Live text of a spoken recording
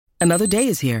Another day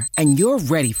is here, and you're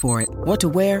ready for it. What to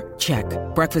wear? Check.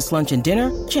 Breakfast, lunch, and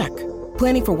dinner? Check.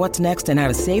 Planning for what's next and how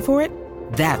to save for it?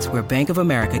 That's where Bank of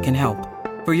America can help.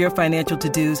 For your financial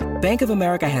to-dos, Bank of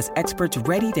America has experts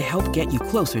ready to help get you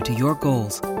closer to your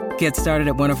goals. Get started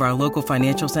at one of our local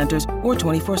financial centers or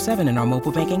 24/7 in our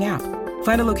mobile banking app.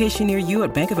 Find a location near you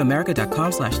at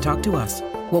bankofamerica.com/talktous.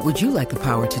 What would you like the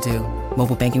power to do?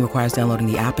 Mobile banking requires downloading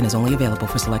the app and is only available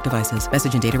for select devices.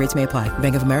 Message and data rates may apply.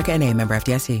 Bank of America N.A., member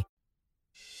FDIC.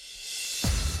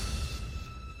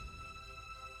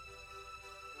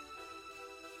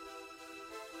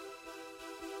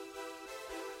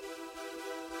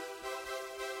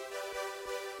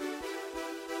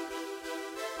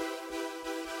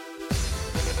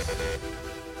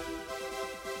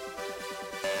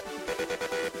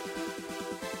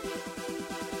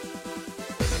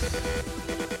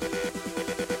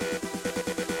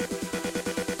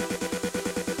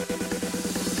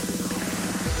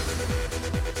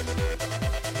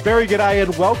 Very good day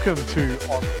and welcome to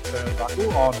On the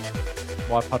Turnbuckle on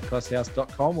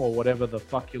mypodcasthouse.com or whatever the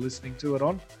fuck you're listening to it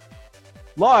on.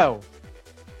 Lyle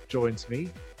joins me.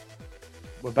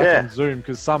 We're back on Zoom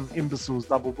because some imbecile's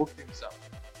double booked himself.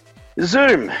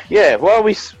 Zoom, yeah. Well,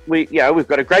 we've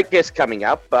got a great guest coming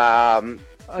up.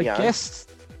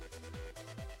 Guest.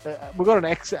 We've got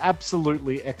an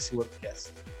absolutely excellent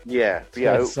guest. Yeah,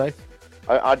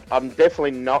 I'm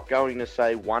definitely not going to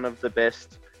say one of the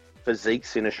best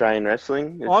physiques in Australian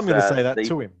wrestling. I'm going to say that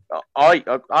to him. I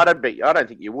don't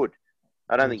think you would.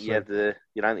 I don't think you have the.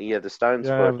 You don't think you have the stones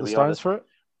for it. The stones for it?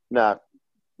 No.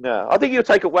 I think you'll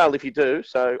take it well if you do.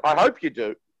 So I hope you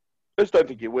do. I just don't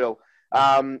think you will.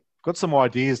 Got some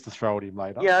ideas to throw at him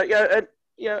later.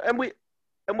 And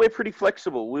we're pretty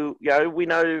flexible. We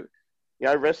know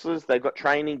wrestlers. They've got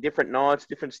training, different nights,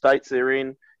 different states they're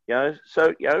in.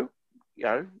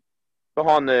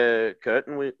 Behind the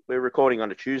curtain, we're recording on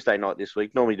a Tuesday night this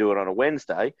week. Normally do it on a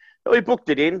Wednesday. But we booked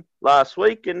it in last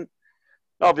week, and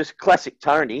obviously classic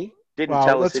Tony didn't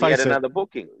tell us that he had another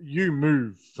booking. You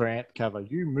move, Grant Cover.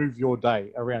 You move your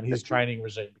day around his training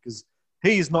regime because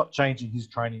he is not changing his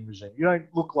training regime. You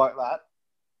don't look like that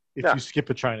if you skip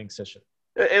a training session.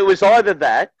 It was either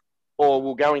that or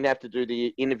we're going to have to do the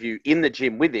interview in the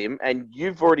gym with him, and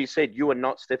you've already said you are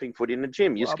not stepping foot in the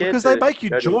gym. You're scared because they make you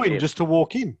join just to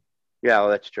walk in. Yeah, well,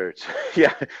 that's true.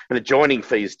 And the joining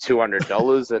fee is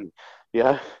 $200, and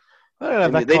I don't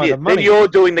have that kind of money. Then you're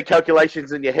doing the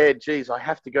calculations in your head. Geez, I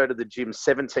have to go to the gym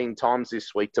 17 times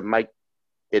this week to make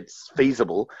it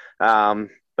feasible. And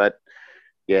then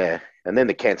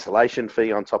the cancellation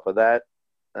fee on top of that.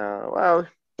 So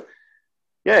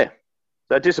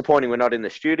disappointing we're not in the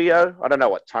studio. I don't know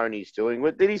what Tony's doing.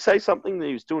 Did he say something that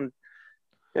he was doing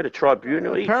at a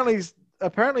tribunal?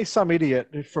 Apparently some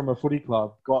idiot from a footy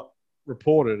club got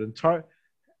reported, and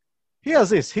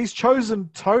he's chosen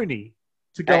Tony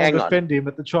to go and defend him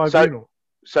at the tribunal.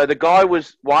 So the guy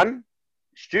was, one,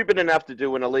 stupid enough to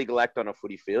do an illegal act on a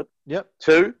footy field. Yep.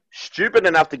 Two, stupid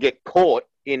enough to get caught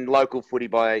in local footy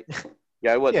by,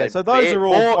 so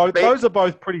those are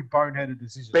both pretty boneheaded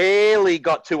decisions. Barely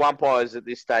got two umpires at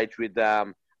this stage with,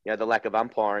 the lack of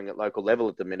umpiring at local level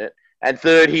at the minute. And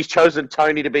third, he's chosen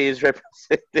Tony to be his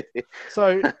representative.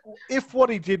 So if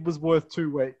what he did was worth 2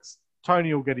 weeks,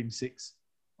 Tony will get him 6.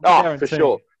 For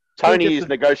sure. Tony is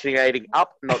negotiating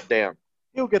up, not down.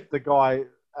 He'll get the guy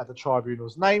at the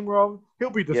tribunal's name wrong.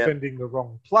 He'll be defending the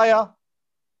wrong player.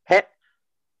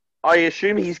 I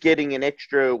assume he's getting an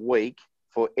extra week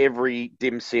for every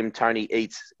dim sim Tony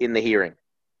eats in the hearing.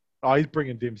 Oh, he's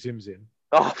bringing dim sims in.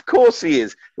 Oh, of course he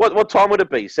is. What time would it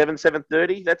be?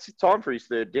 7:30? That's the time for his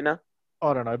third dinner.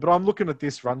 I don't know, but I'm looking at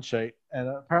this run sheet, and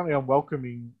apparently I'm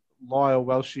welcoming Lyle,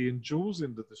 Welshie, and Jules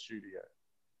into the studio.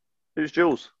 Who's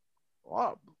Jules?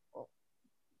 Well,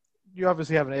 you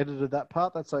obviously haven't edited that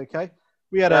part. That's okay.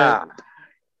 We had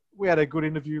a good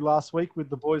interview last week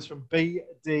with the boys from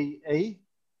BDE.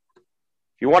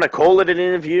 If you want to call it an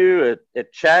interview, a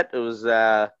chat, it was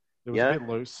a bit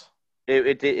loose.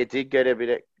 It did get a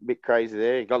bit crazy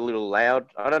there. It got a little loud.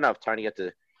 I don't know if Tony had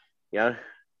to,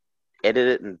 edit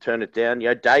it and turn it down.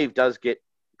 Dave does get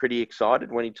pretty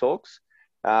excited when he talks.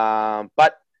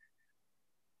 But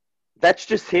that's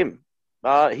just him.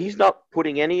 He's not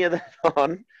putting any of that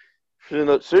on.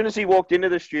 As soon as he walked into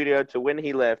the studio to when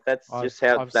he left, that's just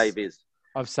how Dave is.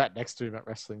 I've sat next to him at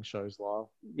wrestling shows,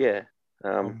 Lyle. Yeah.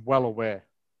 I'm well aware.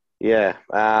 Yeah.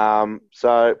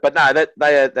 But no,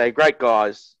 they're great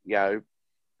guys,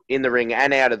 in the ring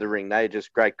and out of the ring. They're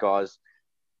just great guys.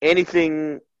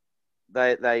 Anything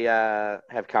they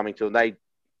have coming to them, they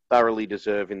thoroughly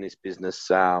deserve in this business.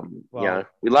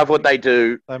 We love what they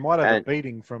do. They might have a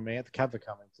beating from Anth Cover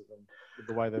coming to them with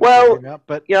the way they've Well, called him out.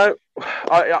 But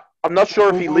I'm not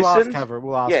sure if he we'll listens. Ask Cover.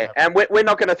 We'll ask. Yeah, Cover. and we're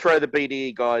not going to throw the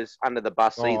BDE guys under the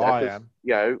bus either. I am.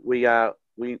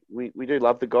 We do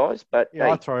love the guys, but Yeah,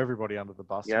 hey, I throw everybody under the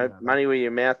bus. Money where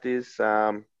your mouth is.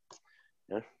 Of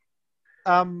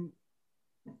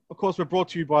course, we're brought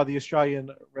to you by the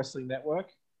Australian Wrestling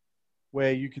Network,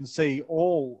 where you can see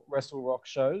all Wrestle Rock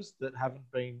shows that haven't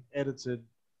been edited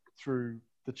through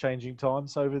the changing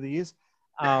times over the years,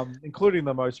 including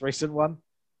the most recent one.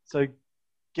 So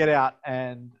get out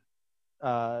and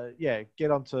get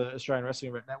onto Australian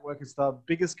Wrestling Network. It's the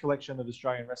biggest collection of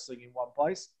Australian wrestling in one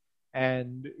place.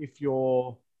 And if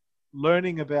you're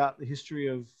learning about the history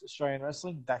of Australian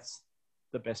wrestling, that's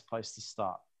the best place to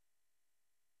start.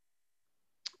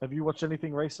 Have you watched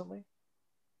anything recently?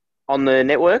 On the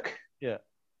network? Yeah.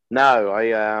 No,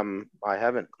 I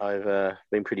haven't. I've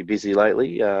been pretty busy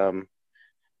lately.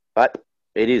 But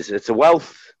it's a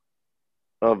wealth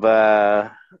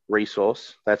of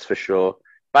resource, that's for sure.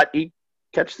 But you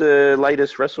catch the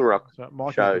latest Wrestle Rock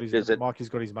show. Mikey's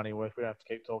got his money worth. We don't have to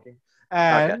keep talking.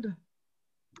 And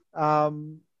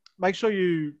make sure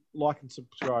you like and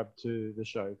subscribe to the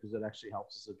show because it actually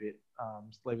helps us a bit.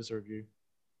 Leave us a review.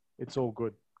 It's all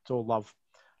good. It's all love.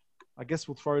 I guess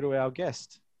we'll throw to our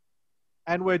guest.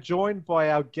 And we're joined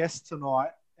by our guest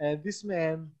tonight. And this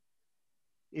man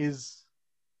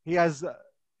he has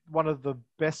one of the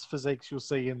best physiques you'll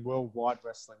see in worldwide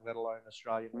wrestling, let alone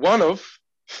Australian. One of?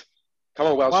 Come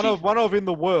on, Welsh. One of in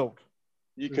the world.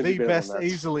 You can the best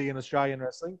easily in Australian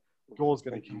wrestling. Gore's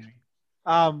going to kill me.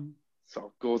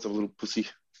 So Gore's a little pussy.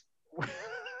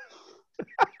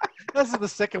 This is the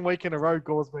second week in a row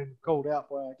Gore's been called out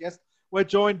by our guest. We're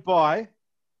joined by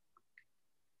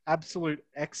absolute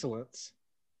excellence,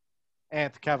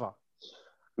 Anth Cover.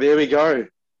 There we go.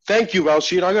 Thank you,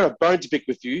 Welshie. I got a bone to pick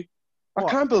with you. What?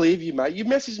 I can't believe you, mate. You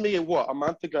messaged me a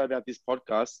month ago about this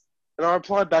podcast, and I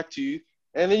replied back to you,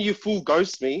 and then you full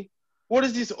ghost me. What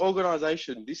is this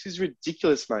organisation? This is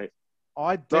ridiculous, mate.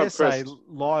 I dare say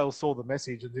Lyle saw the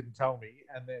message and didn't tell me,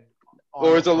 and then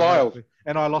or is it Lyle?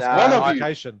 And I lost my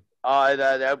notification. I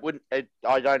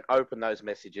don't open those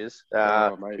messages.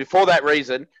 For that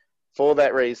reason.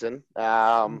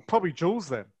 Probably Jules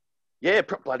then. Yeah,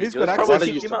 probably. He's got access. Was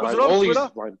it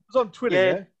on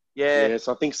Twitter? Yeah. Yes,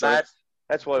 I think so.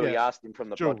 That's why we asked him from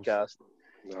the Jules. podcast.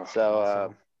 Oh,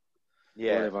 so,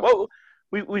 whatever. Well,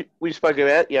 we spoke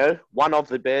about one of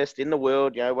the best in the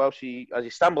world.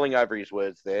 He's stumbling over his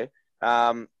words there.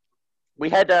 We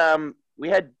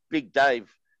had Big Dave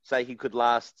say he could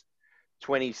last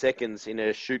 20 seconds in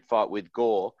a shoot fight with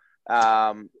Gore.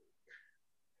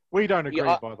 We don't agree,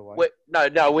 by the way.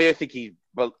 No, we think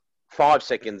 5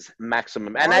 seconds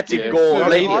maximum, and that's if Gore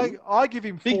leading. I give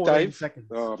him 14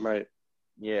 seconds. Oh, mate.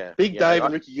 Yeah. Big Dave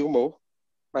and Ricky Gilmore.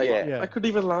 Mate, Yeah. I could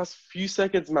even last a few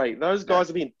seconds, mate. Those guys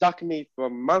have been ducking me for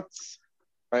months.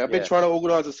 Mate, I've been trying to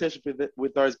organise a session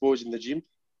with those boys in the gym,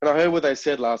 and I heard what they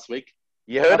said last week.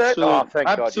 You heard it? Oh, thank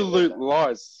God. Absolute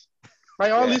lies.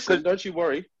 Mate, I listened. Don't you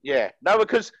worry. Yeah. No,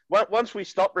 because once we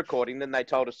stopped recording, then they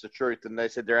told us the truth, and they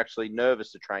said they're actually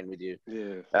nervous to train with you.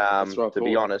 Yeah. To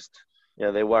be honest.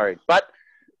 Yeah, they're worried. But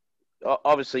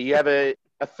obviously, you have a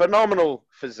phenomenal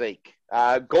physique.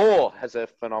 Gore has a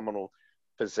phenomenal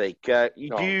physique. Do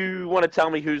you want to tell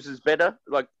me whose is better?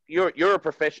 Like, you're a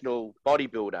professional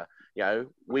bodybuilder.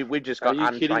 We've just got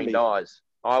untrained eyes.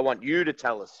 I want you to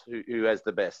tell us who has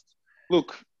the best.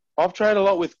 Look, I've trained a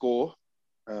lot with Gore,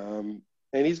 and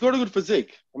he's got a good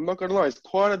physique. I'm not going to lie. He's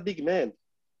quite a big man.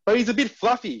 But he's a bit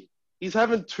fluffy. He's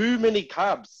having too many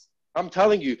carbs. I'm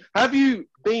telling you. Have you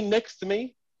been next to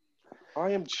me?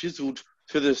 I am chiseled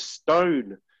to the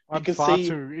stone. You can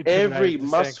see every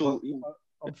muscle.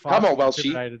 Come on,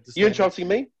 Welshie. You interrupting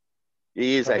me?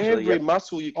 He is actually. Every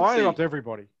muscle you can see. I interrupt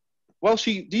everybody.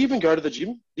 Welshie, do you even go to the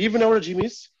gym? Do you even know what a gym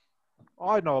is?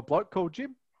 I know a bloke called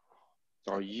Jim.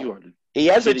 Oh, you are. He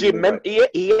has a gym.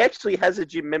 He actually has a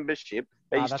gym membership,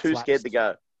 but he's too scared to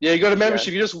go. Yeah, you got a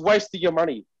membership. You're just wasting your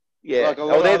money. Yeah, like a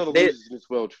lot of other losers in this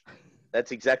world.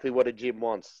 That's exactly what a gym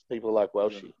wants. People like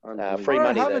Welshie. Free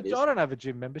money, that is. I don't have a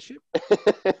gym membership.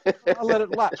 I let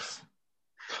it lapse.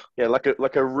 Yeah,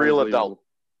 like a real adult.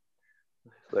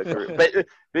 But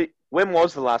when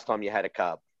was the last time you had a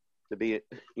carb? To be,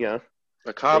 a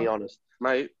carb? Be honest.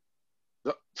 Mate,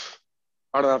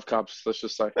 I don't have carbs, let's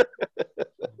just say.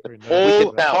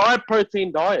 All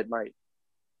high-protein diet, mate.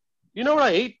 You know what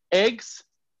I eat? Eggs,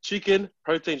 chicken,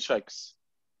 protein shakes.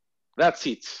 That's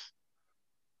it.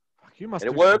 You must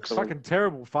it do works. Some fucking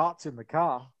terrible farts in the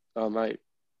car. Oh, mate.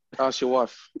 Ask your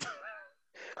wife.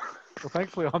 Well,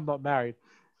 thankfully, I'm not married.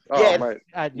 Oh, mate.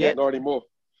 Yet. Not anymore.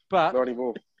 But not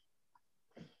anymore.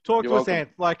 Talk to us, Ant.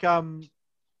 Like,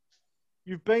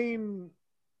 you've been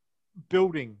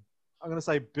building. I'm going to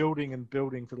say building and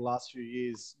building for the last few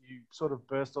years. You sort of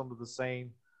burst onto the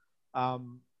scene,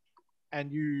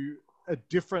 and you are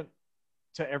different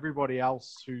to everybody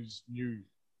else who's new.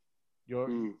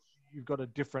 You've got a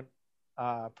different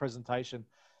presentation.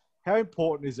 How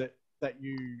important is it that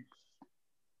you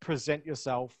present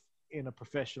yourself in a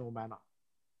professional manner?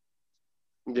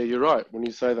 Yeah, you're right when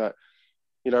you say that.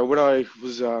 You know, when I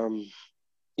was,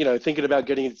 thinking about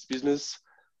getting into this business,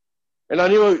 and I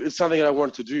knew it's something that I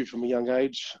wanted to do from a young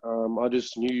age. I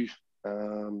just knew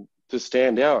to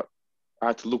stand out, I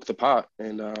had to look the part.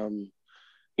 And,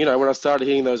 when I started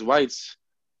hitting those weights,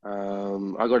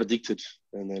 I got addicted.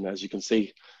 And then, as you can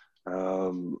see,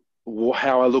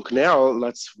 how I look now,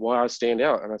 that's why I stand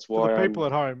out. And that's why for the people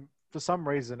at home, for some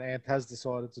reason, Ant has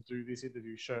decided to do this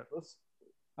interview shirtless.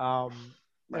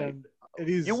 And it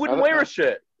is. You wouldn't wear a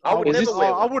shirt. I would never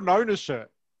wear one. I wouldn't own a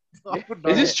shirt.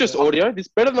 Is this just audio? This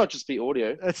better not just be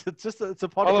audio. It's a podcast.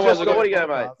 Otherwise, it's audio,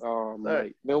 mate. Oh,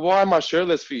 mate. Then why am I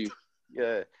shirtless for you?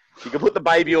 Yeah. You can put the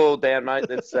baby oil down, mate.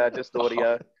 That's just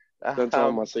audio. Don't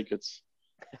tell my secrets.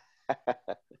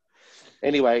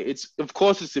 Anyway, of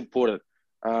course it's important.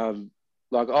 I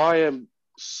am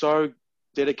so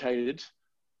dedicated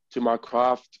to my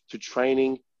craft, to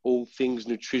training, all things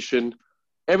nutrition.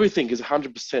 Everything is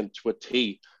 100% to a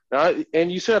T. Now,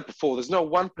 and you said it before, there's not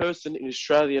one person in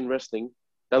Australian wrestling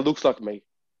that looks like me.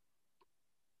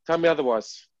 Tell me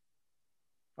otherwise.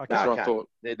 That's what I thought.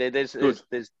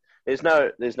 There's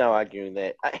no arguing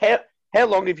there. How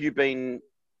long have you been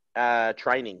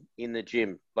training in the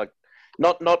gym? Like,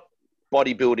 not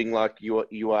bodybuilding like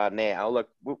you are now. Like,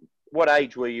 what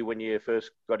age were you when you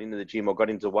first got into the gym or got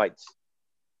into weights?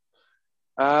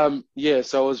 So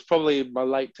it was probably my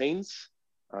late teens.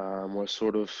 I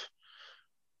sort of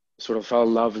fell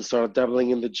in love and started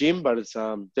dabbling in the gym, but it's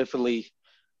definitely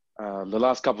the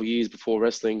last couple of years before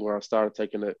wrestling where I started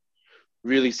taking it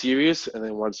really serious. And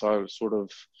then once I sort of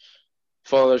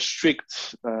followed a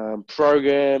strict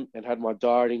program and had my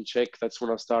diet in check, that's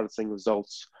when I started seeing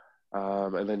results.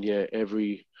 And then,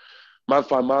 every month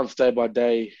by month, day by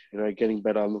day, getting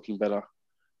better, looking better.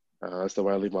 That's the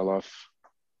way I live my life.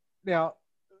 Now,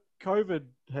 COVID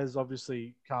has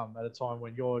obviously come at a time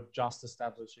when you're just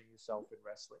establishing yourself in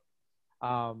wrestling.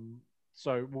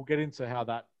 So we'll get into how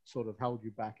that sort of held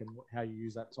you back and how you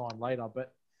use that time later.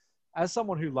 But as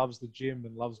someone who loves the gym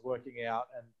and loves working out,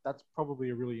 and that's probably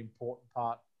a really important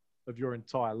part of your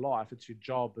entire life, it's your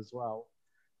job as well.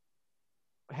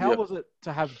 How was it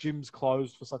to have gyms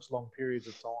closed for such long periods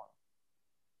of time?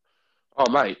 Oh,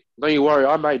 mate, don't you worry,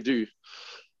 I may do.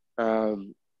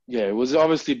 It was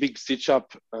obviously a big stitch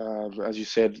up. As you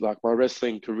said, like my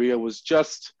wrestling career was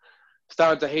just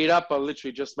starting to heat up. I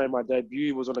literally just made my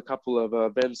debut, was on a couple of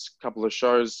events, couple of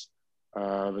shows.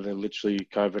 And then literally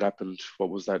COVID happened. What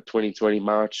was that, 2020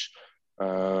 March?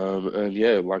 We're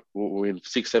in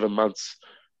 6-7 months,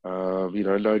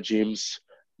 no gyms.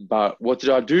 But what did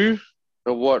I do?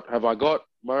 And what have I got?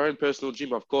 My own personal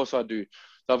gym, of course I do.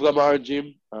 So I've got my own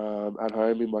gym at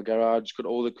home in my garage, got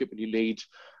all the equipment you need.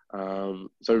 So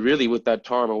really with that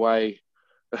time away,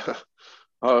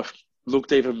 I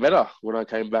looked even better when I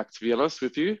came back, to be honest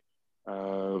with you.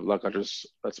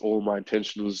 That's all my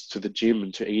intention was, to the gym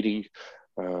and to eating.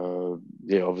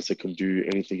 Obviously couldn't do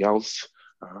anything else.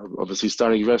 Obviously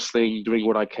starting wrestling, doing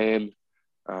what I can.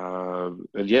 And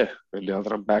now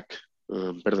that I'm back,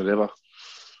 better than ever.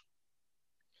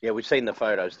 Yeah, we've seen the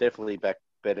photos. Definitely back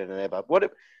better than ever. What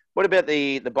about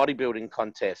the bodybuilding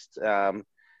contest and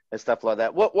stuff like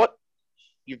that? What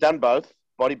you've done both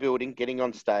bodybuilding, getting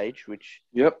on stage, which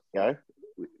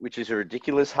which is a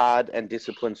ridiculous hard and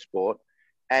disciplined sport,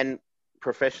 and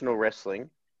professional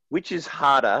wrestling, which is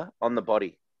harder on the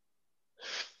body?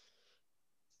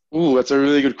 Ooh, that's a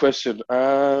really good question.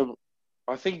 I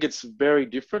think it's very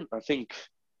different. I think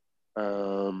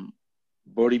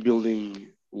bodybuilding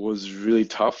was really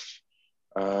tough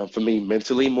for me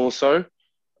mentally, more so,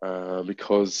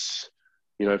 because,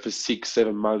 for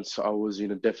 6-7 months I was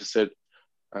in a deficit,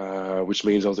 which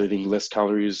means I was eating less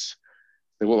calories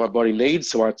than what my body needs.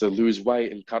 So I had to lose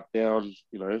weight and cut down,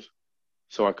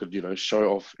 so I could,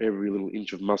 show off every little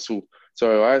inch of muscle.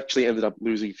 So I actually ended up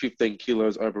losing 15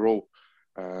 kilos overall.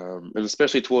 And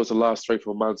especially towards the last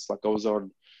 3-4 months, like I was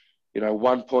on,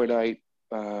 1.8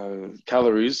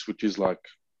 calories, which is like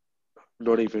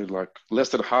not even like less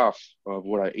than half of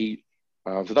what I eat.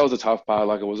 So that was the tough part.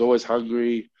 Like I was always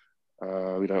hungry,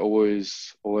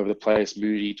 always all over the place,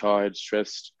 moody, tired,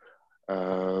 stressed.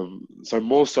 So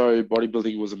more so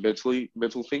bodybuilding was a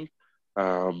mental thing.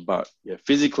 But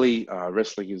physically,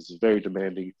 wrestling is very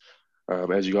demanding.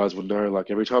 As you guys will know,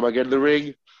 like every time I get in the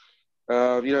ring,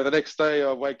 The next day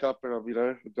I wake up and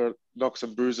I've got knocks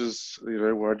and bruises,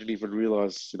 where I didn't even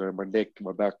realize, my neck,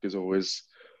 my back is always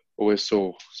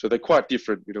sore. So they're quite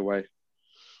different in a way.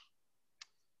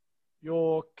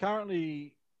 You're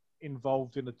currently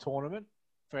involved in a tournament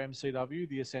for MCW,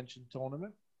 the Ascension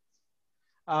tournament.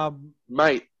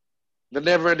 Mate, the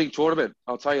never-ending tournament,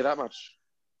 I'll tell you that much.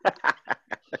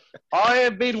 I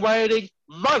have been waiting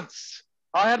months.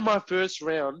 I had my first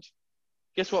round.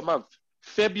 Guess what month?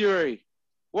 February.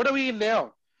 What are we in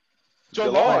now?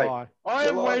 July. I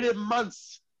have waited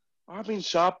months. I've been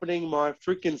sharpening my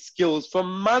freaking skills for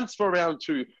months for round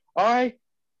 2. I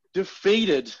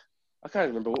defeated, I can't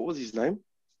remember, what was his name?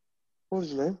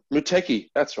 Muteki.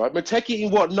 That's right. Muteki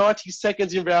in 90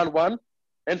 seconds in round 1.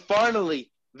 And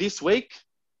finally, this week,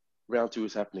 round 2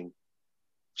 is happening.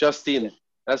 Just in.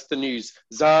 That's the news.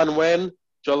 Zhan Wen,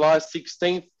 July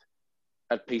 16th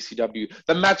at PCW.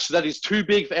 The match that is too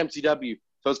big for MCW.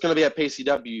 So it's going to be at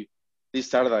PCW this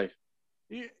Saturday.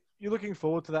 You're looking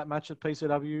forward to that match at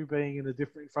PCW being in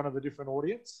front of a different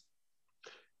audience?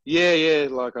 Yeah.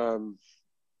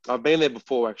 I've been there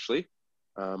before, actually.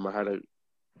 I had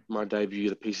my debut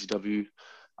at PCW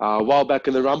a while back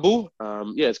in the Rumble.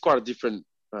 It's quite a different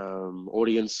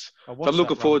audience. So I'm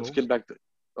looking forward to getting back to...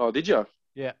 Oh, did you?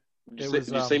 Yeah. Did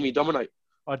you see me dominate?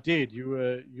 I did.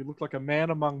 You looked like a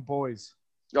man among boys.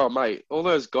 Oh, mate. All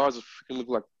those guys freaking look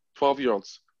like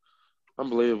 12-year-olds.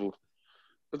 Unbelievable.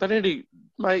 But they nearly...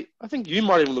 Mate, I think you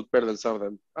might even look better than some of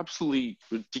them. Absolutely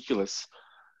ridiculous.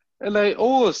 And they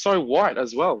all are so white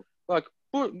as well. Like,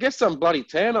 get some bloody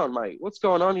tan on, mate. What's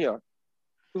going on here?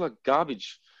 Look like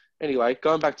garbage. Anyway,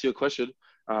 going back to your question,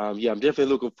 I'm definitely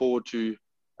looking forward to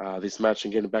this match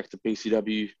and getting back to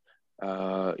PCW,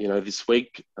 this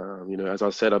week. As I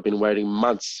said, I've been waiting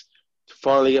months to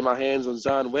finally get my hands on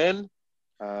Zhan Wen.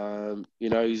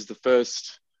 He's the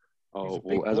first.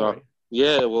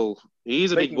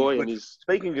 He's a big boy, and he's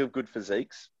speaking of good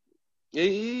physiques.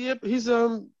 Yeah,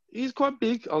 he's quite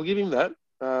big. I'll give him that.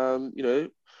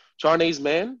 Chinese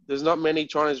man. There's not many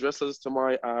Chinese wrestlers to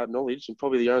my knowledge, and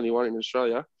probably the only one in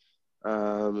Australia.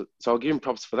 So I'll give him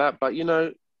props for that. But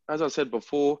as I said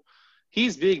before,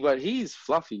 he's big, but he's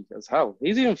fluffy as hell.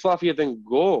 He's even fluffier than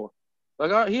Gore.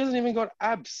 Like he hasn't even got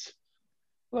abs.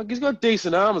 Like he's got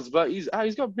decent arms, but he's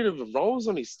got a bit of rolls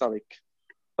on his stomach.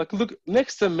 Like look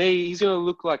next to me, he's gonna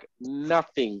look like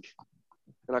nothing,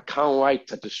 and I can't wait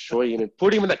to destroy him and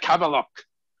put him in the cover lock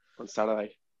on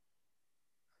Saturday.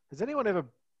 Has anyone ever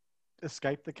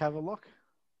escaped the cover lock?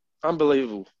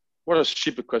 Unbelievable! What a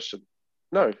stupid question.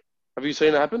 No, have you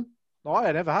seen it happen? No,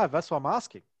 I never have. That's why I'm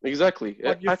asking. Exactly.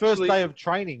 Like your first day of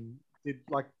training, the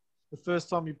first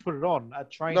time you put it on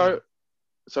at training. No.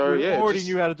 So you already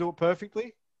knew how to do it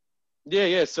perfectly.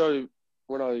 Yeah. So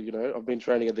when I've been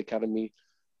training at the academy.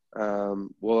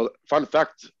 Fun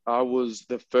fact, I was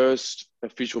the first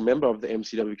official member of the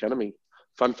MCW Academy.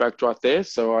 Fun fact right there.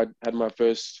 So I had my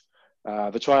first,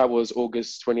 the tryout was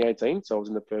August 2018. So I was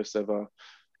in the first ever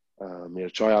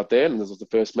tryout there, and this was the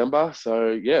first member.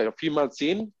 So yeah, a few months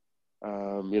in,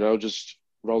 just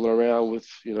rolling around with,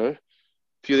 a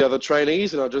few of the other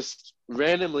trainees, and I just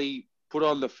randomly put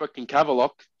on the freaking cover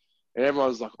lock, and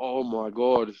everyone's like, oh my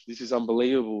God, this is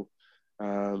unbelievable.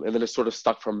 And then it sort of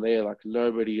stuck from there. Like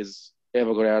nobody has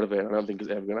ever got out of it. I don't think it's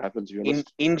ever going to happen, to be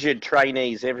honest. Injured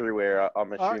trainees everywhere,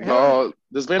 I'm assuming.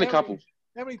 There's been a couple.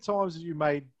 How many times have you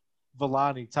made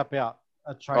Villani tap out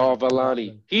a training? Oh,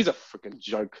 Villani. He's a freaking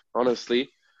joke, honestly.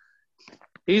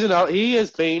 He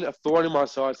has been a thorn in my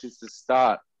side since the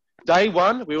start. Day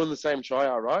one, we were in the same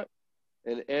tryout, right?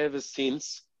 And ever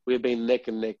since, we've been neck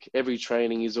and neck. Every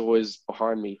training, he's always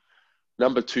behind me.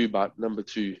 Number two.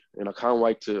 And I can't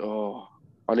wait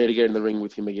I need to get in the ring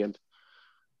with him again.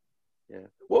 Yeah.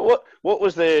 What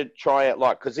was the tryout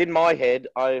like? Because in my head,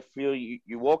 I feel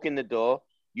you walk in the door,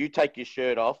 you take your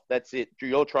shirt off, that's it.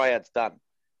 Your tryout's done.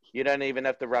 You don't even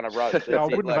have to run a rope. No, I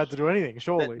wouldn't have had to do anything,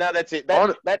 surely. That's it.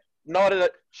 That night of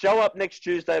it. Show up next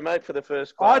Tuesday, mate, for the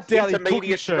first class. I doubt he took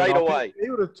his shirt straight off. away. He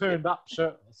would have turned up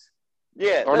shirtless.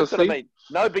 Yeah, honestly, that's what I mean.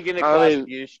 No beginner class for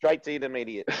you, straight to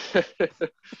intermediate.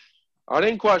 I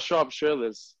didn't quite show up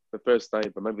shirtless the first day,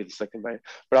 but maybe the second day.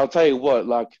 But I'll tell you what,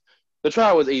 the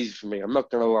trial was easy for me. I'm not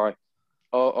going to lie.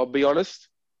 I'll be honest.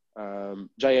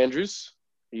 Jay Andrews,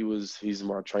 he's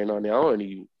my trainer now, and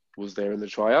he was there in the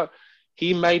tryout.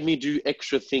 He made me do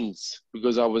extra things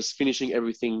because I was finishing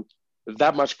everything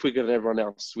that much quicker than everyone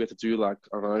else. We had to do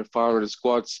 500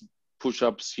 squats,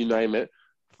 push-ups, you name it.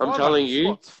 I'm telling you.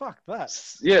 Squats, fuck that.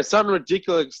 Yeah, something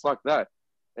ridiculous like that.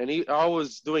 And I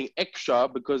was doing extra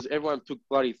because everyone took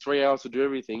bloody 3 hours to do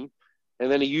everything.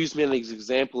 And then he used me as an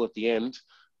example at the end,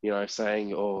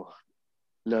 saying,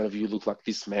 none of you look like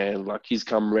this man. Like, he's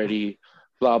come ready,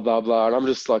 blah, blah, blah. And I'm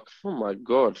just like, oh, my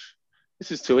God.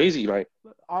 This is too easy, mate.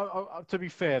 To be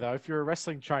fair, though, if you're a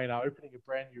wrestling trainer opening a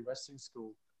brand new wrestling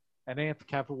school and Anth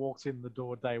Kappa walks in the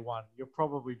door day one, you're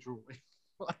probably drooling.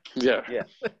 Yeah. Yeah.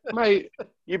 Mate,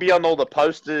 You'd be on all the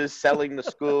posters selling the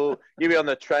school. You'd be on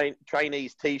the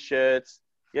trainees' T-shirts.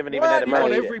 You haven't even had a you on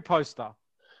money yet. every poster.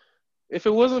 if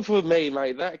it wasn't for me,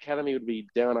 mate, that academy would be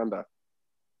down under.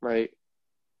 Mate,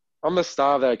 I'm the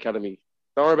star of that academy.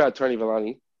 Don't worry about Tony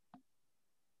Villani.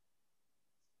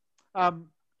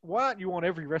 Why aren't you on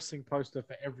every wrestling poster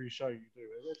for every show you do?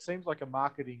 It seems like a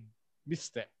marketing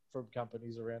misstep from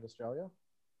companies around Australia.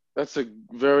 That's a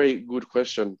very good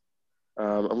question.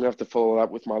 I'm going to have to follow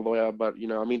up with my lawyer, but,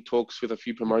 I'm in talks with a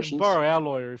few You can promotions. borrow our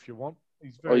lawyer if you want.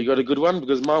 He's Oh, you got a good one?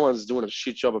 Because my one's doing a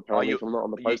shit job, apparently, you- if I'm not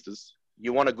on the you- posters.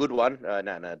 You want a good one? No.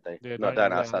 Yeah, Don't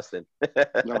don't ask use us then.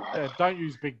 No. Don't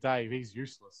use Big Dave. He's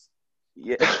useless.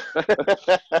 Yeah.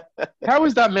 How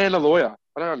is that man a lawyer?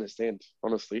 I don't understand,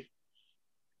 honestly.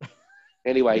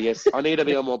 Anyway, yes, I need to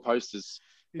be on more posters.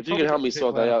 If you can help me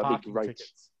sort that out, it'd be great.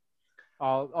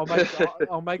 I'll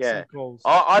make Yeah. some calls.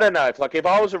 I don't know. If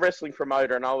I was a wrestling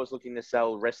promoter and I was looking to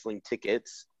sell wrestling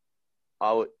tickets,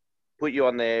 I would put you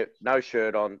on there, no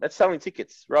shirt on. That's selling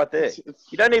tickets right there.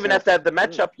 You don't even have to have the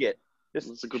matchup yet. That's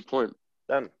Just a good point.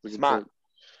 done. That's a good Smart. point.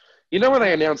 You know when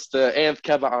they announced the Anth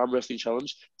Kava Arm Wrestling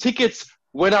Challenge, tickets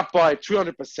went up by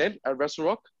 200% at Wrestle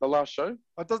Rock, the last show.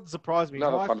 It doesn't surprise me.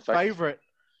 Another fun fact.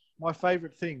 My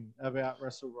favorite thing about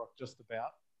Wrestle Rock, just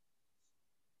about,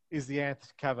 is the Anth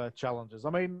Cover challenges. I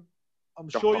mean, I'm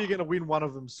sure you're going to win one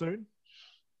of them soon.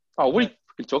 Oh, what are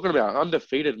you talking about?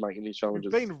 Undefeated, mate, in these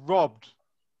challenges. You've been robbed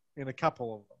in a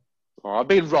couple of them. Oh, I've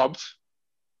been robbed.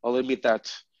 I'll admit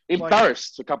that.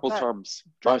 Embarrassed a couple times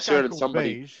by certain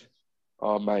somebody. Beige,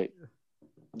 Oh, mate.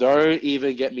 Don't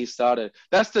even get me started.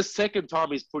 That's the second time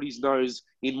he's put his nose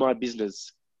in my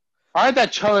business. I had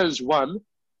that challenge one,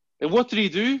 and what did he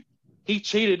do? He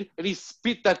cheated, and he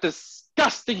spit that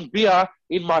disgusting beer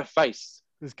in my face.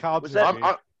 there's carbs Was in that-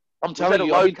 there. I'm Was telling that a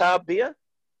you. low-carb beer?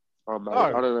 Oh, mate, No,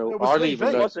 I don't know. it was I don't VB.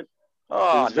 even know. Was it?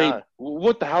 Oh, It was no.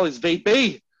 What the hell is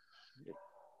VB?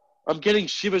 I'm getting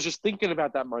shivers just thinking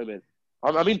about that moment.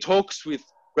 I'm in talks with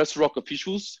Wrestle Rock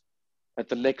officials at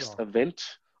the next event.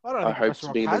 I don't I think hope Wrestle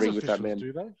to be in Rock the has ring with that officials, man.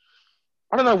 do they?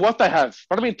 I don't know what they have,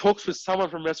 but I'm in talks with someone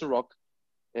from Wrestle Rock.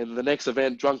 And the next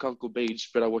event, Drunk Uncle Beach,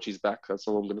 better watch his back. That's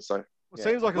all I'm going to say. It Yeah.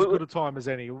 seems like as good a time as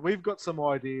any. We've got some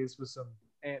ideas for some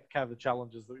Ant Cover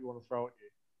challenges that we want to throw at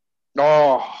you.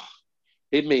 Oh,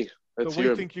 hit me. Let's That we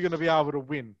hear 'em. think you're going to be able to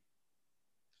win.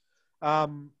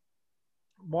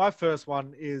 My first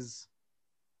one is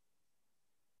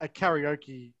a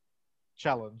karaoke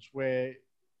challenge where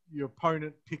your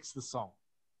opponent picks the song.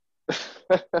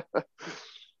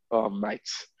 Oh, mate.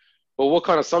 Well, what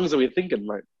kind of songs are we thinking,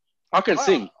 mate? I can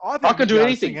sing. I think I can you'd do be able to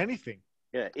anything. Sing anything.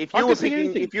 Yeah. If I you can were sing picking,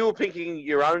 anything. if you were picking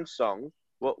your own song,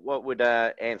 what would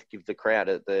Anth give the crowd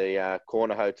at the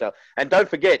Corner Hotel? And don't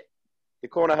forget, the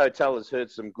Corner Hotel has heard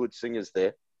some good singers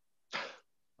there.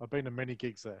 I've been to many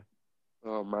gigs there.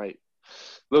 Oh, mate.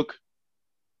 Look,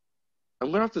 I'm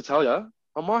going to have to tell you,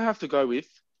 I might have to go with,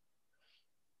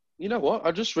 you know what?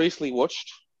 I just recently watched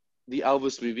the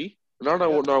Elvis movie. And I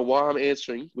don't know why I'm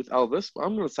answering with Elvis, but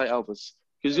I'm going to say Elvis.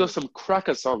 Because he's got some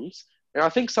cracker songs. And I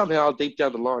think somehow deep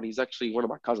down the line, he's actually one of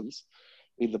my cousins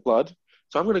in the blood.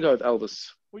 So I'm going to go with Elvis.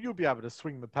 Well, you'll be able to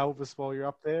swing the pelvis while you're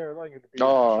up there. I think it'd be a good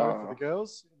Oh. show for the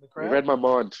girls in the You crowd. read my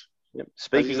mind. Yep. That's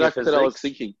Speaking exactly of what I was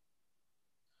physique, thinking.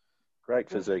 great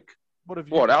physique. What have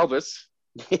you? What, got? Elvis?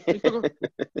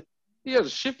 He has a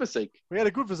shit physique. We had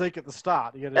a good physique at the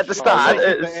start. He had a At the shit start, physique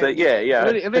at the it's, end. yeah.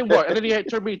 And then what? And then he ate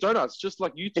too many donuts, just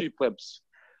like you two plebs.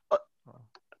 I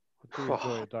do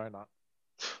enjoy a donut.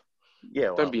 Yeah,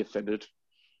 well, Don't be offended.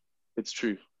 It's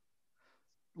true.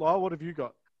 Lyle, what have you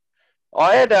got?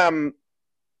 I had a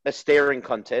staring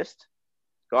contest.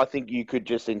 I think you could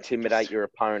just intimidate your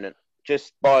opponent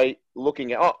just by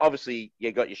looking at. Obviously,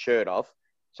 you got your shirt off,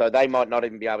 so they might not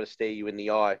even be able to stare you in the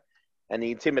eye. And the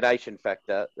intimidation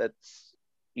factor,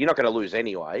 you're not going to lose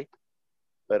anyway.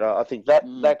 But I think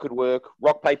that could work.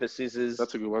 Rock, paper, scissors.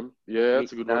 That's a good one. Yeah,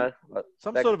 that's a good one.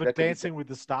 Some That- sort of a that could be- Dancing with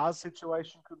the Stars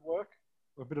situation could work.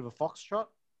 A bit of a foxtrot.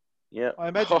 Yeah, I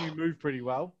imagine you move pretty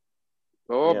well.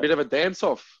 Oh, Yeah. a bit of a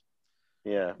dance-off.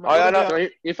 yeah. What about-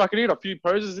 If I can eat a few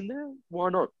poses in there, why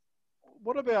not?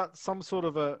 What about some sort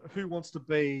of a Who Wants to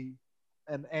Be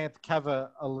an Anth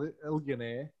Cover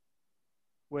Illionaire,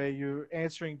 where you're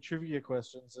answering trivia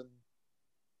questions and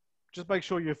just make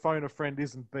sure your phone a friend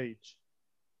isn't Beach.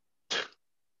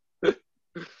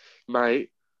 Mate,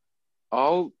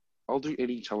 I'll do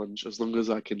any challenge as long as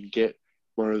I can get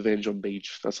my revenge on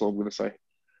Beach. That's all I'm going to say.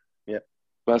 Yeah.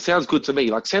 But it sounds good to me.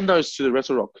 Like, send those to the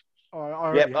Wrestle Rock.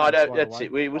 Yep, I don't. That's it.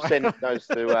 We will send those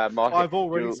to Mike. I've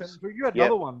already sent. You had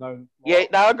another one though. Yeah,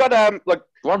 no, I got look.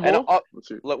 One more.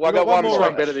 Look, I got one more. This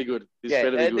one better be good. This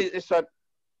better be good. This one,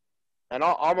 and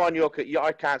I'm on your.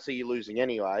 I can't see you losing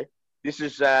anyway. This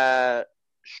is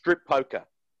strip poker.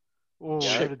 Oh,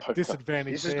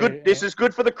 disadvantage. This is good. This is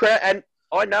good for the crowd, and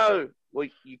I know. Well,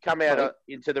 you come out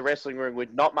into the wrestling ring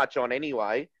with not much on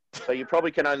anyway, so you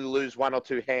probably can only lose one or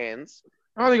two hands.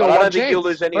 I don't think you'll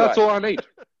lose anyway. That's all I need.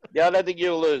 Yeah, I don't think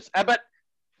you'll lose. But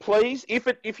please,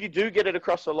 if you do get it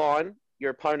across the line,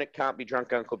 your opponent can't be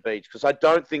drunk Uncle Beach, because I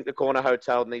don't think the corner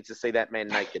hotel needs to see that man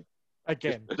naked.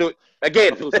 Again. Do it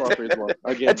again. I feel sorry for his wife.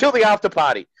 Again. Until the after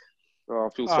party. Oh, I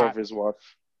feel sorry for his wife.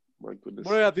 My goodness.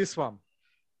 What about this one?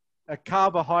 A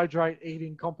carbohydrate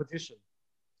eating competition.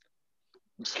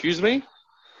 Excuse me?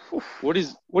 What do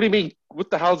you mean?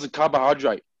 What the hell is a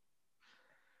carbohydrate?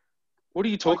 What are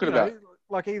you talking about?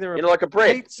 Like either like a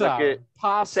bread, pizza, like a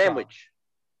pasta, sandwich,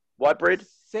 white bread,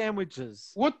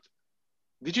 sandwiches. What?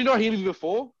 Did you not hear me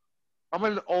before? I'm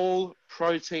on an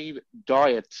all-protein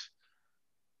diet.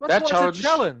 That's a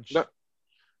challenge. No,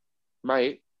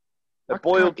 mate. A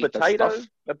boiled potato.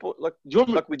 Do you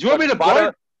want me to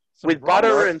butter with rice?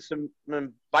 butter and some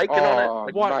bacon on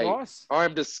it? White rice. I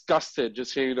am disgusted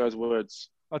just hearing those words.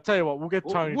 I'll tell you what. We'll get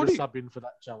Tony to sub in for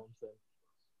that challenge then.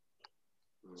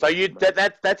 So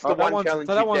that's the one challenge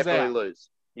you definitely out. lose.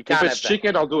 You can't if it's have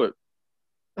chicken, I'll do it.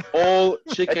 All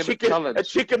chicken challenge. A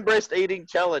chicken breast eating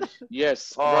challenge.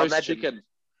 Yes, roast chicken.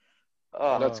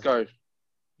 Oh, let's go.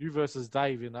 You versus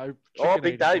Dave,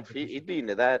 Big Dave, he'd be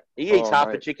into that. He eats half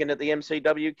a chicken at the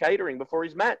MCW catering before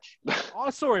his match. I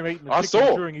saw him eating the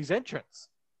chicken during his entrance.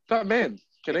 That man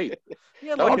can eat.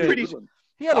 I'm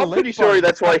pretty sure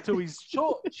that's why to his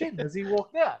short chin as he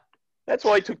walked out. That's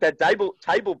why he took that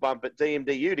table bump at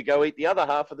DMDU to go eat the other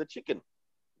half of the chicken.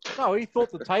 No, he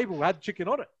thought the table had chicken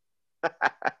on it.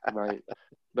 Mate,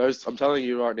 I'm telling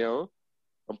you right now,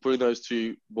 I'm putting those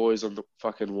two boys on the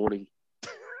fucking warning.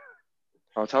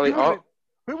 I'll tell you.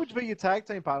 Who would be your tag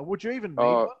team partner? Would you even need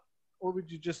one? Or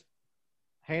would you just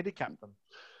handicap them?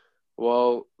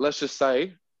 Well, let's just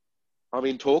say I'm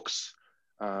in talks.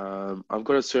 I've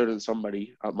got a certain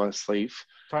somebody up my sleeve.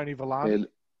 Tony Villani?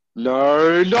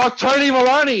 No, not Tony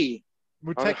Villani.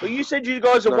 Well, you said you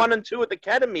guys are 1 and 2 at the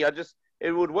academy.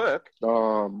 It would work.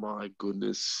 Oh my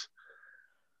goodness.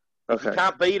 Okay. If you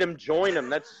can't beat him, join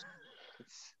him.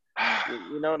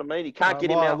 You know what I mean. You can't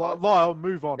get him out. Lyle,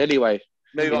 move on. Anyway.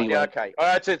 Move on. Yeah, okay. All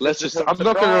right. So let's just. I'm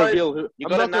not going to reveal who.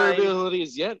 I'm not going to reveal who it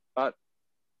is yet, but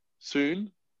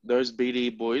soon those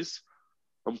BD boys,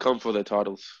 I'm coming for their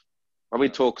titles. I'm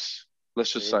in talks.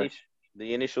 Let's just say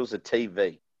the initials are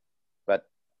TV, but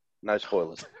no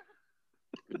spoilers.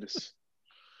 Goodness.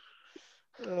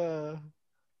 I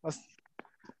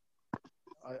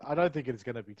don't think it's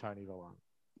going to be Tony Villani.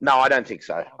 No, I don't think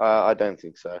so. I don't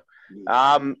think so.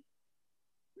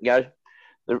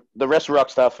 The Wrestle Rock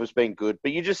stuff has been good,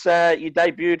 but you just you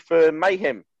debuted for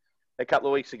Mayhem a couple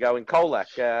of weeks ago in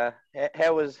Colac.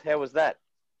 How was that?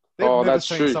 They've never that's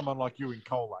seen true. someone like you in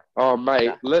Colac. Oh,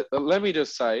 mate, let me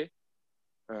just say.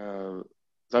 So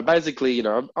basically,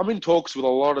 I'm in talks with a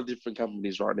lot of different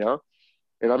companies right now,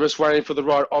 and I'm just waiting for the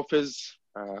right offers.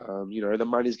 The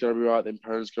money's going to be right, the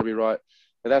opponent's going to be right,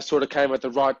 and that sort of came at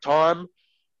the right time,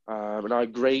 and I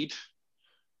agreed.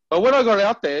 But when I got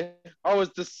out there, I was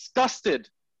disgusted.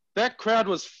 That crowd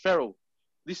was feral.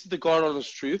 This is the God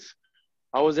honest truth.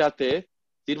 I was out there,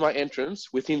 did my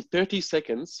entrance. Within 30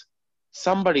 seconds,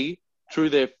 somebody threw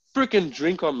their freaking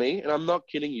drink on me, and I'm not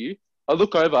kidding you. I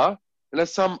look over, and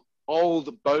there's some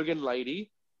old bogan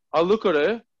lady. I look at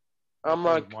her. I'm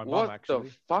like, what the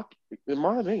fuck? It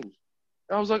might have been.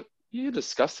 I was like, you're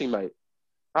disgusting, mate.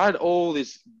 I had all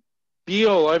this beer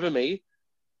all over me.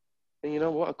 And you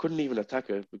know what? I couldn't even attack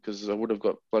her because I would have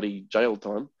got bloody jail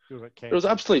time. It was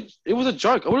a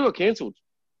joke. I would have got cancelled.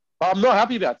 But I'm not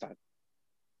happy about that.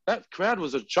 That crowd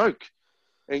was a joke.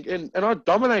 And I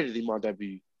dominated in my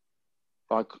debut.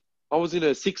 Like, I was in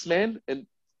a 6-man and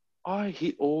I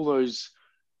hit all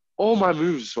my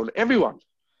moves on everyone.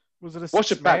 Was it a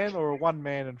 6-man or a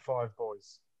 1-man and 5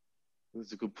 boys?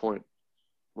 That's a good point.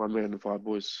 1 man and 5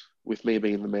 boys, with me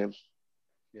being the man.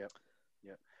 Yeah.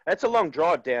 That's a long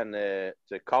drive down to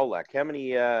Colac. How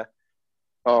many?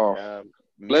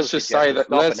 Let's just say that.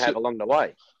 Let's have along the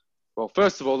way. Well,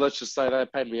 first of all, let's just say they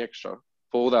paid me extra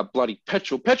for all that bloody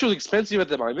petrol. Petrol's expensive at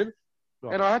the moment,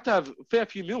 and I had to have a fair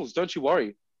few meals. Don't you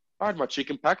worry. I had my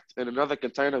chicken packed and another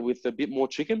container with a bit more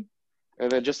chicken,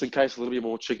 and then just in case a little bit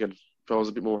more chicken if I was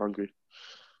a bit more hungry.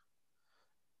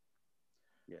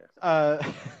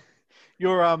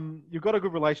 You've got a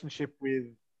good relationship with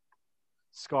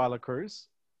Skylar Cruz.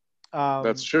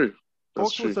 That's true.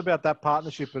 Talk to us about that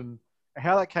partnership and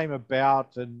how that came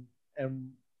about and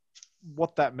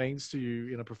what that means to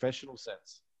you in a professional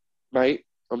sense. Mate,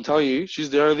 I'm telling you, she's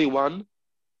the only one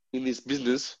in this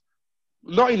business,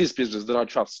 not in this business, that I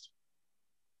trust.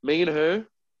 Me and her,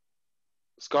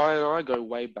 Sky and I go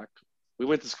way back. We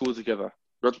went to school together.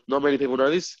 Not many people know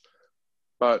this,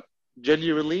 but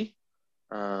genuinely,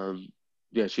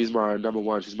 she's my number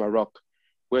one. She's my rock.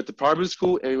 We went to primary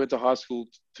school and we went to high school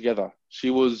together.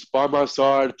 She was by my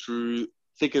side through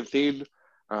thick and thin,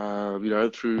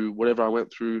 through whatever I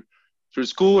went through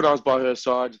school, and I was by her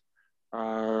side.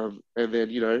 And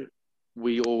then,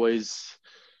 we always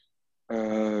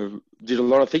did a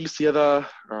lot of things together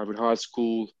in high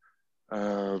school.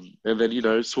 And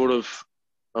then, sort of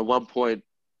at one point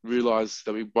realised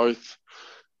that we both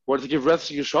wanted to give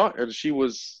wrestling a shot, and she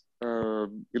was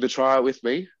in the tryout with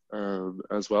me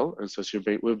as well. And so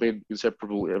we've been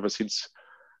inseparable ever since.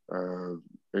 And,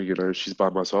 she's by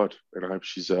my side, and I hope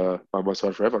she's by my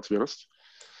side forever, to be honest.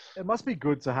 It must be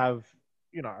good to have,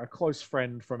 a close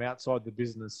friend from outside the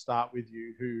business start with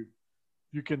you who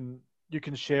you can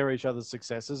share each other's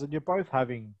successes, and you're both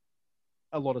having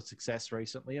a lot of success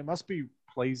recently. It must be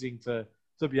pleasing to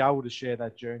be able to share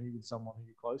that journey with someone who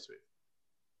you're close with.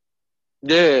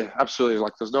 Yeah, absolutely.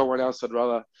 Like, there's no one else I'd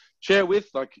rather share with.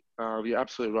 Like, you're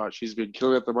absolutely right. She's been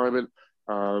killing it at the moment.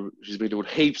 She's been doing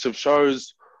heaps of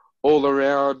shows all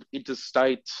around,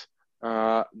 interstate,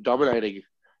 dominating.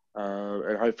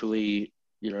 And hopefully,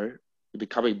 in the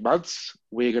coming months,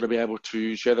 we're going to be able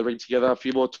to share the ring together a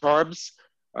few more times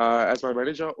as my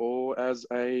manager or as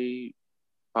a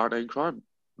partner in crime.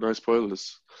 No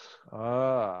spoilers.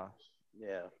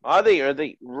 Yeah, I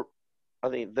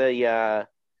think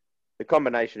the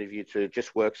combination of you two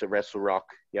just works at Wrestle Rock.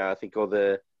 Yeah, I think all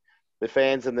the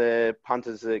fans and the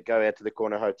punters that go out to the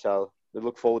Corner Hotel, they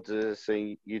look forward to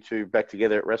seeing you two back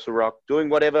together at Wrestle Rock, doing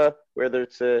whatever, whether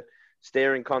it's a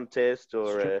staring contest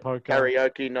or a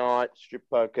karaoke night, strip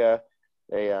poker.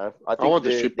 Yeah, I think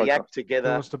the act together.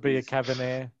 Who wants to be a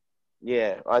Cavanair?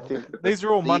 Yeah, I think these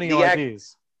are all money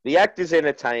ideas. The act is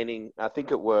entertaining. I think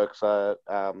it works. So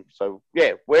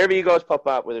yeah, wherever you guys pop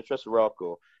up, whether it's Wrestle Rock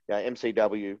or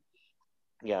MCW,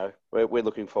 we're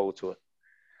looking forward to it.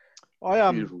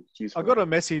 I got a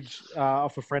message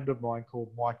off a friend of mine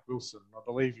called Mike Wilson. I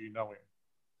believe you know him.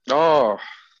 Oh,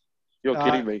 you're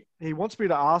kidding me. He wants me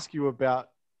to ask you about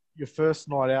your first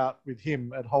night out with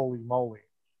him at Holy Moly.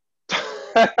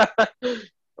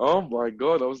 Oh my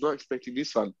God, I was not expecting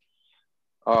this one.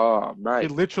 Oh, mate.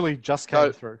 It literally just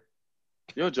came through.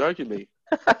 You're joking me.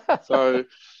 So,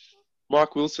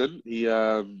 Mike Wilson, he's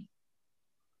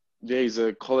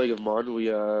a colleague of mine.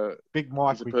 Big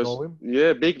Mike, we call him.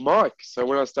 Yeah, Big Mike. So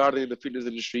when I started in the fitness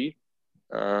industry,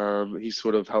 he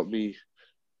sort of helped me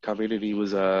come in, and he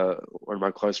was one of my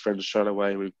close friends straight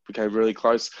away. We became really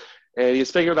close. And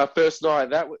speaking of that first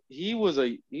night, he was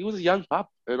a young pup,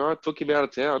 and I took him out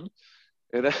of town,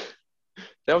 and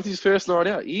that was his first night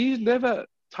out. He never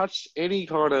touched any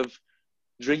kind of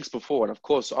drinks before, and of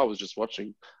course I was just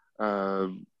watching.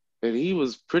 And he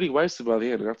was pretty wasted by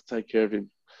the end. I have to take care of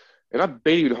him. And I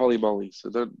beat him in Holy Moly, so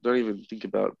don't even think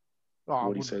about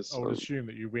what he says. I would assume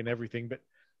that you win everything, but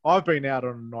I've been out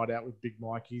on a night out with Big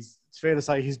Mike. It's fair to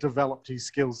say he's developed his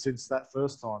skills since that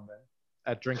first time there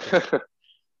at drinking.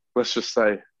 Let's just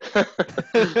say.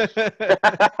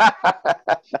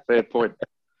 Fair point.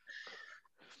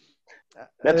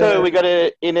 That's why we got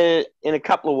in a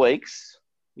couple of weeks.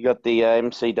 You got the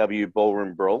MCW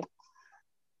Ballroom Brawl.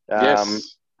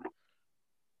 Yes.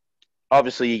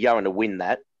 Obviously, you're going to win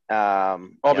that.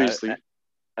 Obviously.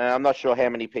 I'm not sure how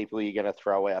many people you're going to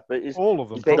throw out, but all of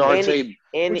them. 19.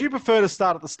 Would you prefer to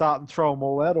start at the start and throw them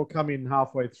all out, or come in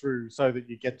halfway through so that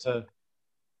you get to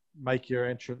make your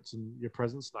entrance and your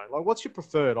presence known? Like, what's your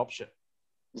preferred option?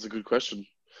 That's a good question.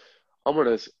 I'm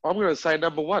gonna say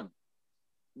number one,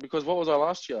 because what was I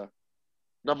last year?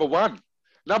 Number one,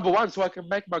 so I can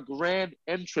make my grand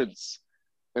entrance,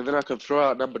 and then I can throw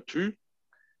out number two.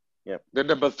 Yep. Then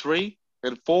number 3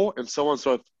 and 4, and so on and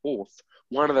so forth,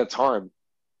 one at a time.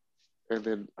 And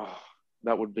then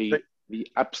that would be the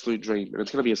absolute dream, and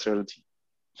it's going to be a certainty.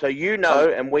 So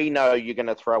and we know you're going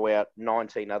to throw out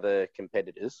 19 other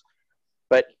competitors,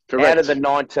 but Correct. Out of the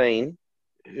 19,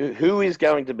 who is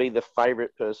going to be the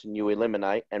favourite person you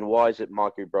eliminate, and why is it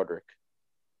Mikey Broderick?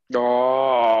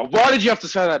 Oh, why did you have to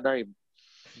say that name?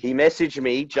 He messaged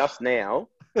me just now.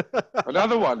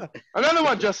 Another one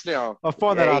just now. I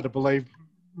find that hard to believe.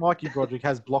 Mikey Broderick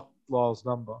has blocked Lyle's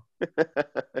number.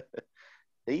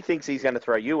 He thinks he's going to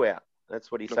throw you out.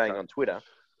 That's what he's saying on Twitter.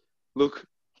 Look,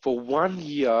 for 1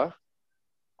 year,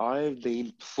 I've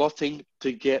been plotting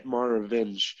to get my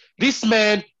revenge. This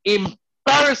man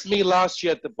embarrassed me last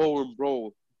year at the Ballroom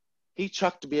Brawl. He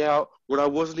chucked me out when I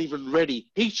wasn't even ready.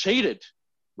 He cheated.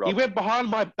 Rob. He went behind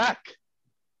my back.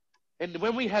 And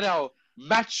when we had our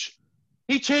match,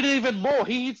 he cheated even more.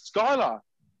 He hit Skylar.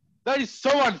 That is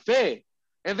so unfair.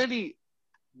 And then he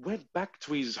went back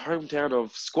to his hometown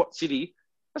of Squat City.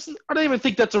 I don't even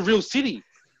think that's a real city.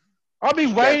 I've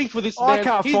been waiting for this man. I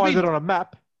can't find it on a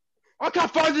map. I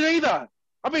can't find it either.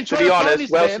 I've been To trying be to find honest,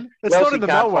 this man. It's not in the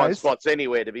can't find Melways. spots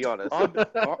anywhere, to be honest.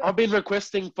 I've been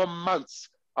requesting for months.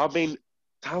 I've been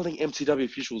telling MCW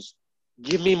officials,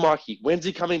 give me Mikey. When's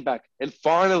he coming back? And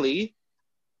finally,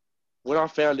 when I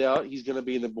found out he's going to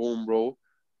be in the Ballroom Brawl,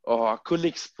 I couldn't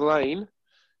explain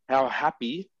how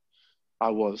happy I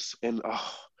was. And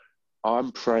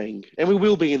I'm praying. And we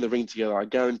will be in the ring together. I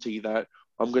guarantee that.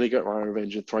 I'm going to get my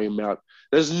revenge and throw him out.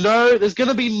 There's going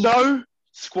to be no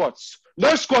squats.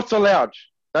 No squats allowed.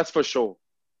 That's for sure.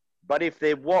 But if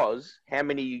there was, how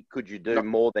many could you do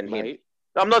more than him? Mate,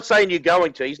 I'm not saying you're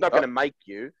going to. He's not going to make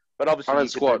you. But obviously, I don't you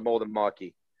could squat. do more than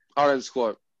Mikey. I don't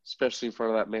squat, especially in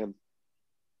front of that man.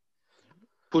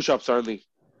 Push-ups only.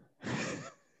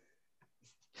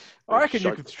 I reckon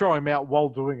you could throw him out while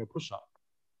doing a push-up.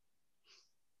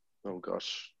 Oh,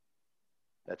 gosh.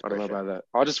 That's I don't know pressure. about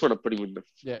that. I just want to put him in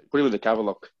Yeah. the cover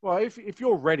lock. Well, if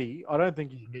you're ready, I don't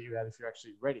think he can get you out if you're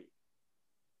actually ready.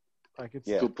 Like it's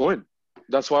Yeah. Good point.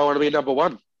 That's why I want to be number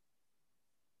one.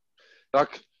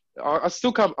 Like, I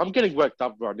still can't. I'm getting worked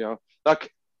up right now.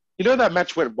 Like, you know that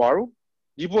match went viral?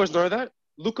 You boys know that?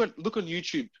 Look on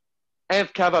YouTube.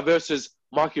 Anth Kava versus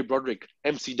Mikey Broderick,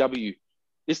 MCW.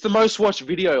 It's the most watched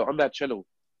video on that channel.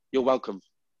 You're welcome.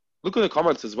 Look at the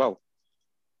comments as well.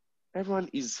 Everyone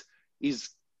is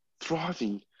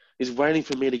thriving, is waiting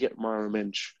for me to get my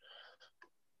revenge.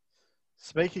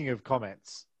 Speaking of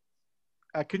comments,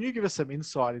 can you give us some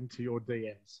insight into your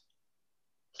DMs?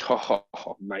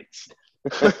 Oh, mate.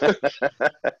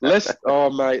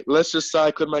 Let's just say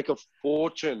I could make a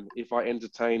fortune if I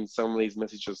entertain some of these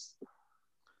messages.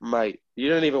 Mate, you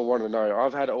don't even want to know.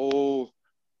 I've had all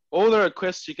the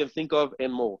requests you can think of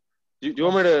and more. Do you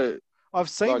want me to... I've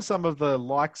seen some of the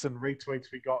likes and retweets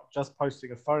we got just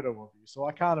posting a photo of you, so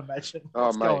I can't imagine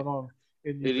what's going on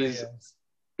in your DMs.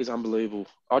 It's unbelievable.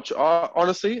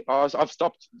 Honestly, I've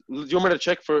stopped. Do you want me to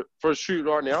check for a shoot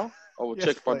right now? I will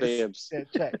check my DMs. Yeah,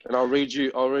 check. And I'll read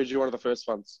you one of the first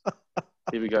ones.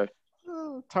 Here we go.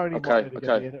 Tony might need to get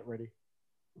the edit ready.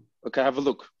 Okay, have a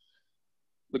look.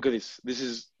 Look at this. This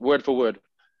is word for word.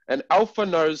 An alpha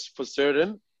knows for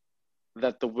certain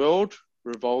that the world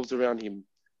revolves around him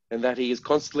and that he is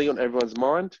constantly on everyone's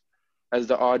mind as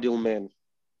the ideal man.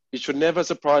 It should never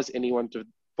surprise anyone to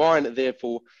find,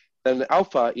 therefore, that an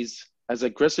alpha is as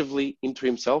aggressively into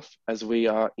himself as we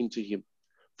are into him.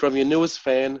 From your newest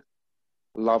fan,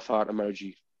 love heart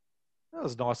emoji. That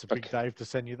was nice of Big Dave to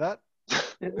send you that.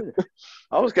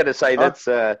 I was going to say that's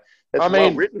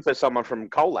well written for someone from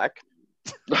Colac.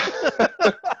 I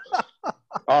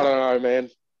don't know, man.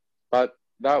 But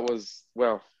that was,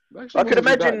 well... I could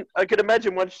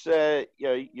imagine once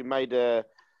you made that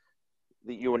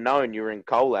you were known, you were in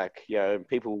Colac,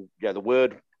 people, the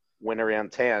word went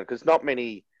around town because not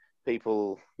many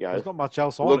people, there's not much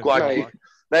else on look it, like you. Colac.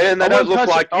 They don't look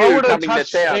like I you wouldn't coming to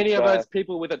touch town. any of those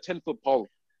people with a 10-foot pole.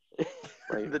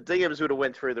 The DMs would have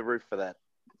went through the roof for that.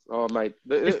 Oh, mate.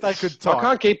 If they could type. I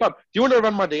can't keep up. Do you want to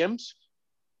run my DMs?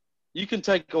 You can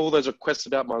take all those requests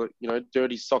about my,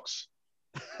 dirty socks,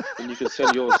 and you can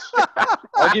send yours.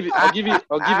 I'll give you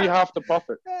half the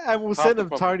profit. And we'll send them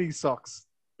Tony's socks.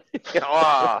 Sounds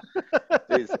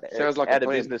like out a of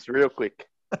plan. business real quick.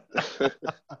 They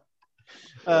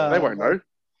won't know.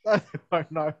 They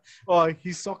won't know. Oh,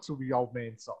 his socks will be old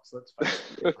man socks. Let's face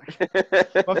it.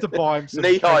 We'll have to buy him some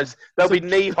knee highs. They'll be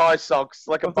knee-high socks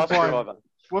like a bus driver.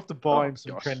 We'll have to buy him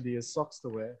some trendier socks to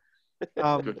wear.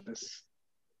 Goodness.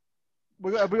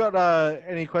 Have we got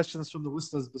any questions from the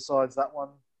listeners besides that one,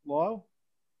 Lyle?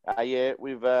 Yeah,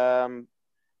 we've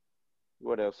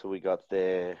what else have we got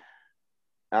there?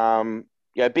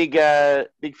 Big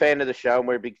fan of the show, and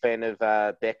we're a big fan of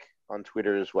Beck on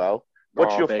Twitter as well.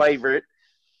 What's your favourite?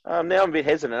 Now I'm a bit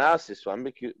hesitant to ask this one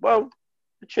because,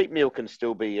 the cheat meal can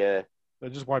still be There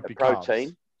just won't be protein.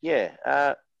 Carbs.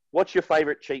 Yeah. What's your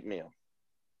favourite cheat meal?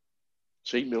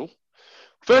 Cheat meal?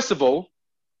 First of all,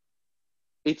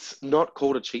 it's not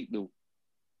called a cheat meal.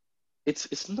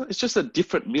 It's not. It's just a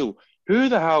different meal. Who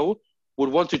the hell would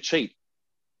want to cheat?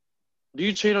 Do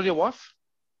you cheat on your wife?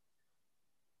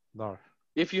 No.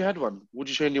 If you had one, would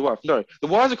you cheat on your wife? No. Then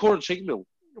why is it called a cheat meal?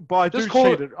 But I Just do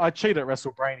call cheat. I cheat at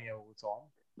WrestleMania all the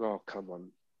time. Oh, come on.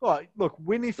 Like, look,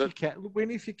 win if you That- can. Win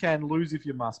if you can. Lose if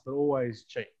you must. But always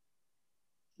cheat.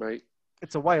 Mate,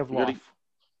 It's a way of You gotta- life.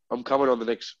 I'm coming on the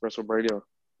next WrestleMania.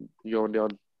 You're going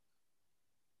down.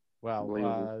 Well,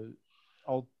 Unbelievable.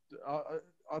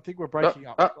 I think we're breaking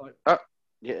up.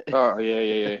 Yeah. Oh,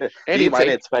 yeah. The Anyway,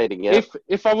 internet's fading. Yeah.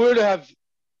 if I were to have,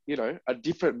 a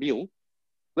different meal,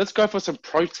 let's go for some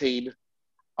protein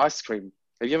ice cream.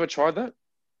 Have you ever tried that?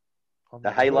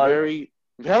 The Halo.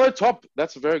 Halo Top.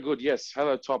 That's very good. Yes,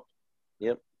 Halo Top.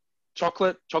 Yep.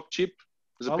 Chocolate, choc chip.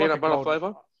 There's a I like peanut a butter golden-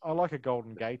 flavor. I like a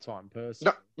Golden Gay time No,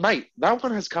 personally. mate, that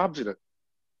one has carbs in it.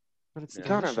 But it's You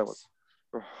can't have that delicious.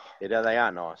 Yeah, they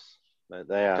are nice.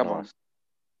 They are Come on.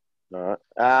 nice.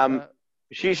 All right.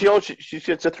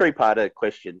 It's a three-parter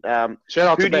question. Shout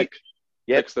out Who to do you- Beck.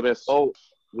 Yep. Beck's the best. Oh,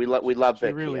 we love She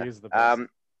Beck really here. is the best.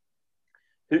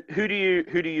 Who do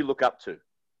you look up to?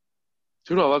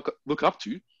 Who do I look up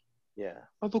to? Yeah.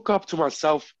 I look up to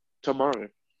myself tomorrow.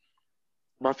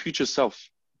 My future self.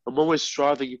 I'm always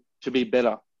striving to be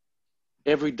better.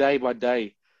 Every day by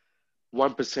day.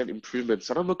 1%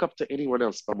 improvements. I don't look up to anyone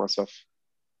else but myself.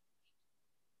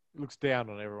 Looks down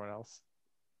on everyone else,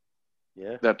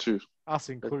 Yeah. That too. us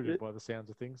included, by the sounds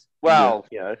of things. Well,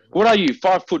 What are you?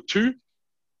 5'2"? Of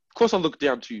course I look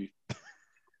down to you.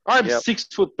 I'm Yep.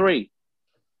 6'3".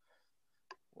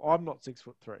 I'm not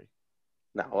 6'3".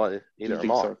 no, well, Didn't either am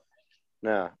think I. so.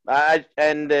 No.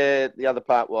 And the other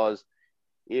part was,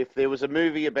 if there was a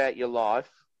movie about your life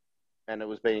and it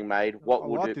was being made, what I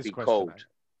would like it this be question, called? eh?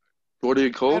 What are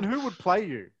you called? And who would play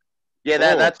you? Yeah,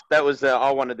 Oh. that was I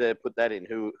wanted to put that in.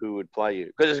 Who would play you?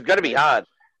 Because it's going to be hard.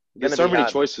 There's Gonna so be many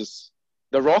hard. choices.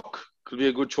 The Rock could be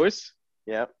a good choice.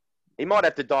 Yeah. He might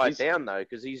have to diet He's- down though,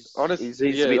 because he's a Honestly,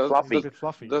 bit yeah, He's a fluffy. bit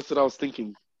fluffy. That's what I was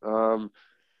thinking. John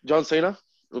Cena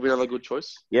will be another good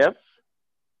choice. Yeah.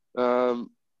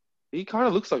 He kind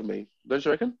of looks like me, don't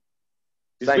you reckon?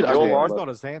 He's Same a bit ugly, jawline. He's but- not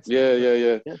as handsome. Yeah.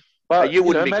 Yeah. But You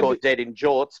wouldn't be maybe- called dead in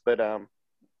jorts, but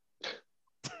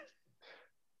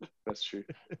That's true.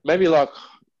 Maybe like,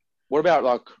 what about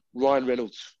like Ryan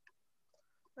Reynolds,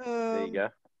 there you go.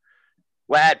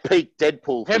 Well, at peak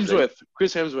Deadpool. Hemsworth,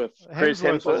 Chris Hemsworth? Chris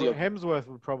Hemsworth. Hemsworth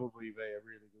would probably be a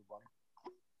really good one.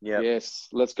 Yeah. Yes,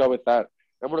 let's go with that.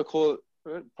 I'm gonna call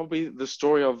it probably the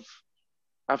story of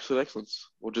absolute excellence,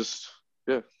 or just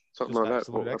something Just like that.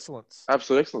 absolute Or excellence.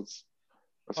 absolute excellence.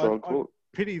 That's what I- I'll call it.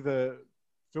 Pity the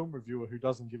film reviewer who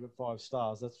doesn't give it 5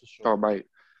 stars. That's for sure. Oh mate,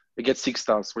 it gets 6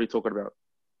 stars. What are you talking about?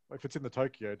 If it's in the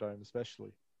Tokyo Dome,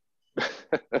 especially.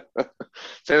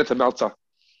 Send it to Meltzer.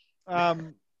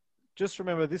 Just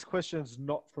remember, this question's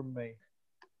not from me.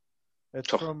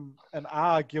 It's Oh. from an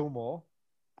R. Gilmore,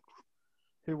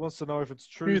 who wants to know if it's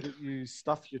true that you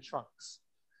stuff your trunks.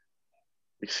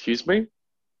 Excuse me?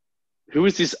 Who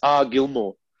is this R.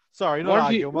 Gilmore? Sorry, Why not don't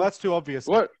R. you- Gilmore. That's too obvious.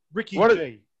 What? Ricky what-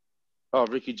 G. Oh,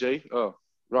 Ricky G. Oh,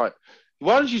 right.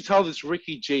 Why don't you tell this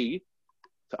Ricky G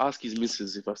to ask his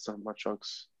missus if I stuff my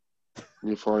trunks? And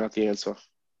you'll find out the answer.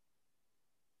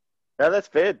 No, that's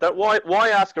fair. Why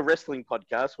ask a wrestling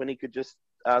podcast when he could just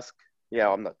ask? Yeah,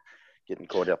 I'm not getting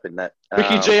caught up in that.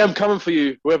 Ricky G, I'm coming for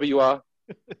you, whoever you are.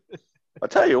 I'll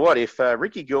tell you what, if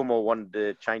Ricky Gilmore wanted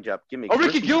to change up gimmicks, Oh,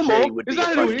 Ricky Gilmore? G would Is be a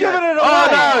that fun who he guy. is? Giving it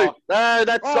Oh, away! no,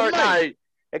 that's Oh, sorry, mate.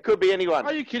 no. It could be anyone.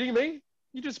 Are you kidding me?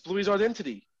 You just blew his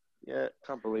identity. Yeah,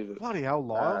 Can't believe it. Bloody hell,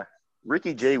 Lyle.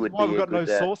 Ricky G would Why be we've a got no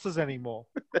good, sources anymore.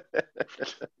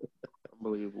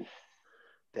 Unbelievable.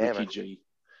 Damn Ricky it. G.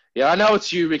 Yeah, I know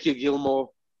it's you, Ricky Gilmore.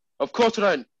 Of course I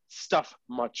don't stuff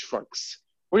my trunks.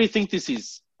 What do you think this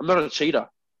is? I'm not a cheater.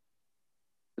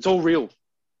 It's all real.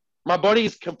 My body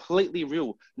is completely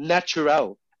real.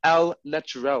 Natural. Al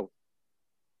natural.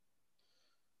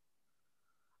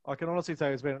 I can honestly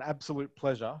say it's been an absolute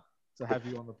pleasure to have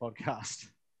you on the podcast.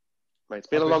 Mate, it's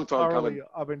been a long time coming.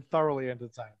 I've been thoroughly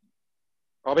entertained.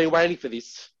 I've been waiting for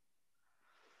this.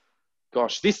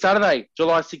 Gosh, this Saturday,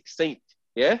 July 16th.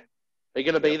 Yeah? Are you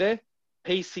going to be there?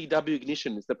 PCW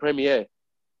Ignition is the premiere.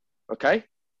 Okay?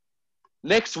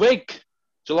 Next week,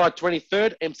 July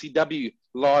 23rd, MCW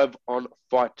live on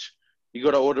Fight. You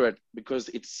got to order it because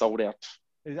it's sold out.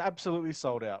 It's absolutely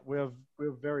sold out. We're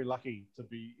very lucky to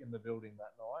be in the building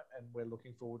that night, and we're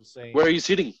looking forward to seeing. Where are you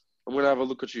sitting? I'm going to have a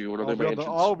look at you when I do my entrance.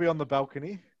 I'll be on the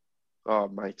balcony. Oh,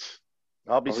 mate.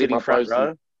 I'll be I'll hit sitting my front postie.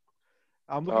 row.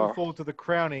 I'm looking Oh. forward to the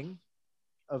crowning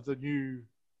of the new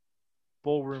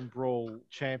Ballroom Brawl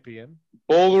champion.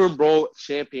 Ballroom Brawl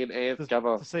champion Anth To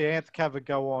Gava. see Anth Cover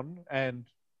go on and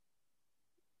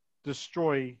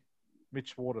destroy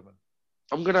Mitch Waterman.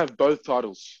 I'm going to have both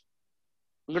titles.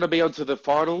 I'm going to be onto the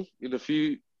final in a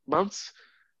few months.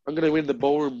 I'm going to win the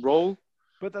Ballroom Brawl.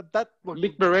 But look,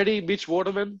 Mick Moretti, Mitch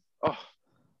Waterman. Oh,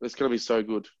 it's going to be so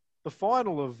good. the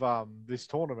final of this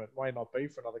tournament may not be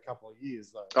for another couple of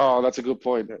years, though. Oh, that's a good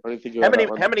point. I didn't think How about that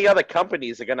one. many other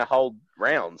companies are going to hold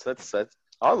rounds? That's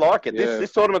I like it. Yeah.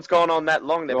 This tournament's gone on that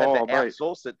long. They've had to mate.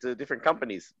 outsource it to different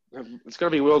companies. It's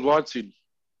going to be worldwide soon.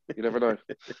 You never know.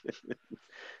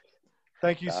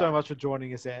 Thank you so much for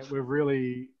joining us, Ant. We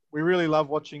really love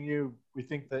watching you. We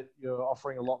think that you're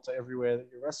offering a lot to everywhere that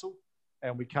you wrestle,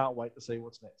 and we can't wait to see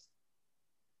what's next.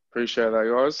 Appreciate that,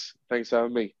 guys. Thanks for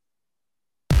having me.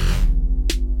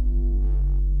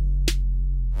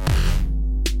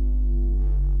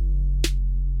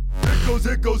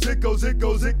 It goes, guillotine!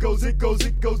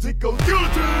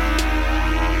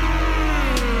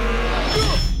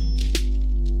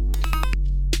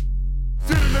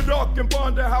 Sit in the dark and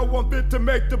ponder how I'm fit to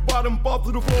make the bottom fall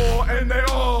to the floor, and they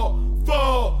all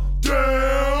fall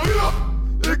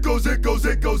down. It goes.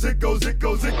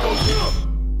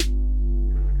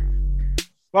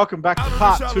 Welcome back to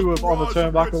part 2 of On the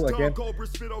Turnbuckle again.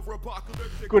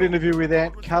 Good interview with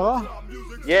Ant Keller.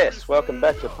 Yes, welcome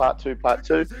back to part two.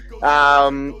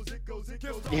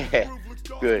 Yeah,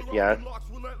 good.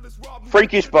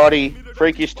 Freakish body,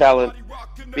 freakish talent.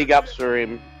 Big ups for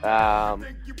him.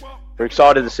 We're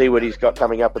excited to see what he's got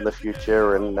coming up in the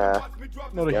future. And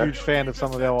Not a huge fan of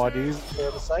some of our ideas,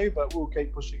 fair to say, but we'll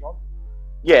keep pushing on.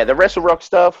 Yeah, the Wrestle Rock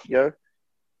stuff.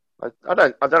 I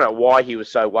don't know why he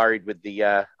was so worried with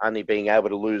the only being able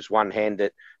to lose one hand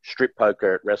at strip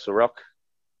poker at Wrestle Rock.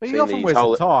 But he often wears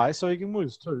a tie, so he can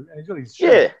lose too. And he's got his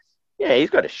shoe. Yeah, he's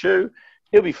got a shoe.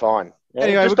 He'll be fine. Yeah,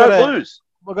 anyway, just don't lose.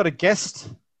 We've got a guest.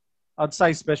 I'd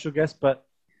say special guest, but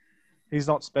he's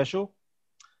not special.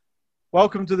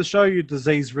 Welcome to the show, you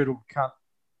disease-riddled cunt.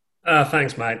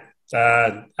 Thanks, mate.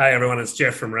 Hey, everyone, it's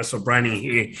Jeff from WrestleBrania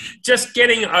here. Just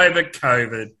getting over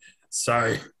COVID.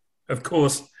 So, of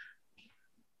course,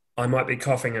 I might be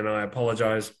coughing and I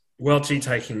apologise. Welchie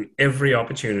taking every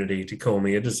opportunity to call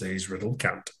me a disease-riddled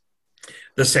cunt.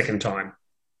 The second time.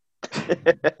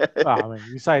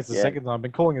 You say it's the second time. I've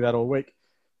been calling you that all week.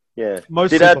 Yeah.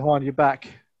 Mostly behind your back.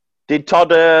 Did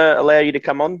Todd allow you to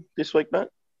come on this week, mate?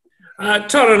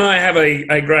 Todd and I have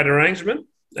a great arrangement.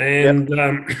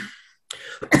 And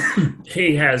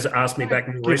he has asked me back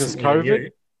more recently than you.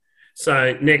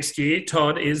 So next year,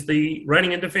 Todd is the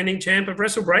reigning and defending champ of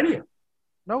WrestleBrania.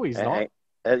 No, he's not.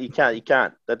 You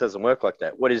can't. That doesn't work like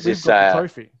that. What is We've this? Got the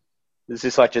trophy. Is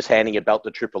this like just handing a belt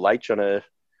to Triple H on a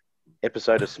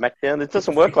episode of SmackDown? It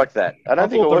doesn't work like that. I don't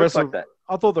think it works like that.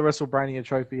 I thought the WrestleBrania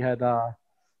trophy had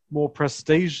more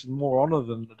prestige and more honor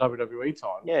than the WWE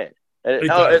title. Yeah.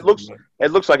 It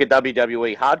looks like a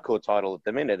WWE hardcore title at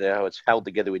the minute. How it's held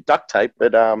together with duct tape,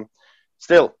 but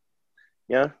still,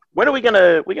 when are we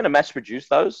gonna mass produce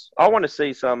those? I want to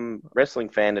see some wrestling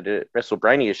fan at a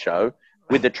WrestleBrania show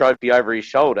with the trophy over his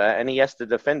shoulder, and he has to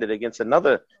defend it against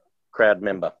another crowd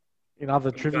member. In other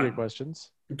trivia questions,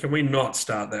 can we not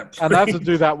start that? Please? And they have to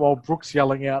do that while Brooks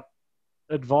yelling out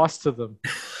advice to them,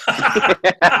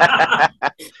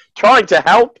 trying to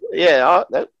help. Yeah,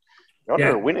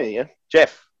 you're a winner here,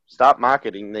 Jeff. Start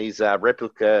marketing these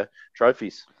replica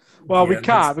trophies. Well, we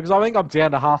can't because I think I'm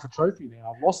down to half a trophy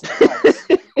now. I've lost the place.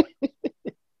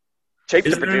 Cheap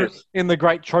to produce. In the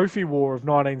Great Trophy War of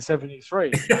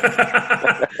 1973.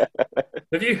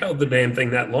 Have you held the damn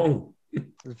thing that long?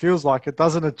 It feels like it,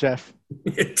 doesn't it, Jeff?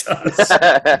 It does.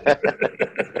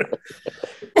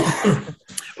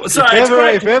 So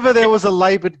if ever there was a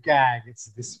laboured gag, it's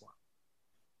this one.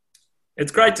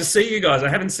 It's great to see you guys. I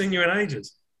haven't seen you in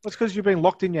ages. That's because you've been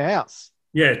locked in your house.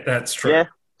 Yeah, that's true. Yeah.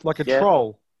 Like a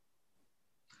troll.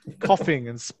 Coughing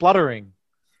and spluttering.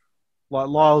 Like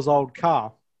Lyle's old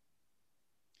car.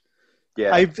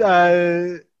 Yeah.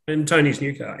 And Tony's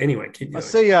new car. Anyway, keep going. I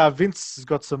see Vince has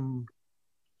got some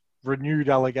renewed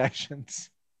allegations.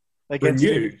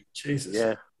 Renewed? Jesus.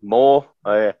 Yeah. More.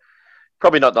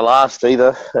 Probably not the last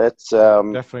either. It's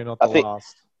definitely not the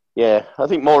last. Yeah. I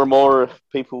think more and more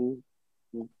people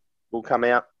will come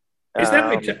out. Is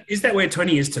that where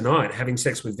Tony is tonight, having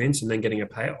sex with Vince and then getting a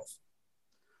payoff?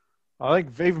 I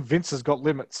think even Vince has got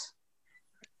limits.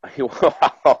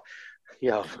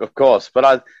 Yeah, of course.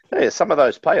 But some of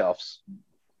those payoffs.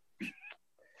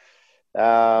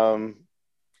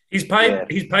 He's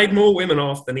paid more women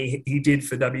off than he did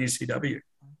for WCW.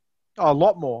 Oh, a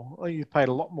lot more. I think he's paid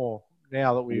a lot more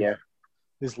now that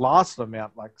this last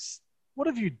amount. Like, what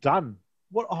have you done?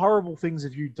 What horrible things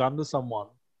have you done to someone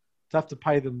to have to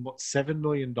pay them, $7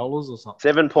 million or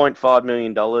something? $7.5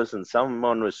 million, and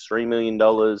someone was $3 million.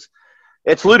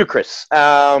 It's ludicrous.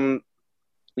 I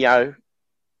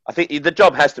think the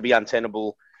job has to be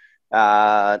untenable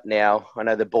now. I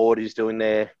know the board is doing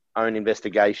their own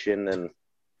investigation, and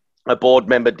a board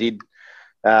member did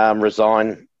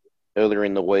resign earlier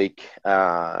in the week.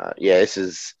 This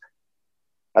is.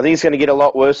 I think it's going to get a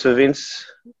lot worse for Vince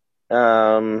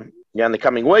in the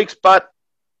coming weeks. But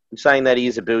I'm saying that he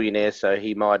is a billionaire, so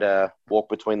he might walk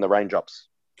between the raindrops.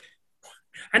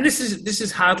 And this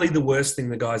is hardly the worst thing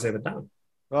the guy's ever done.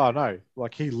 Oh, no.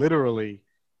 Like, he literally...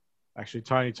 Actually,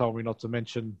 Tony told me not to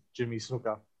mention Jimmy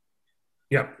Snooker.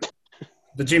 Yep.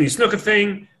 The Jimmy Snooker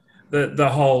thing, the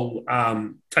whole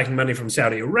taking money from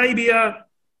Saudi Arabia,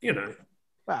 you know.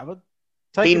 Wow,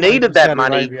 but he needed that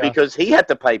money because he had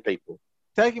to pay people.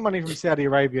 Taking money from Saudi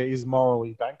Arabia is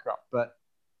morally bankrupt, but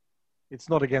it's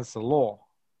not against the law.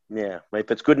 Yeah.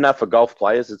 If it's good enough for golf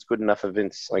players, it's good enough for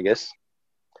Vince, I guess.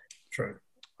 True.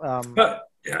 But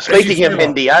speaking of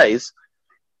NDAs...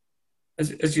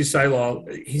 As you say, Lyle,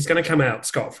 he's going to come out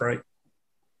scot-free.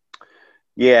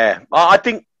 Yeah. I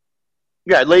think,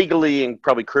 legally and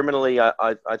probably criminally,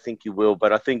 I think you will.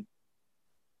 But I think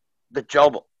the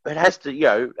job, it has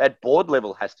to, at board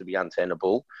level, has to be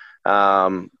untenable. But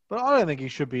I don't think he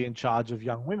should be in charge of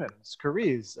young women's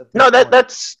careers. No,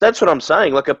 that's what I'm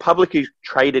saying. Like a publicly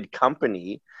traded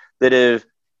company that have,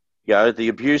 the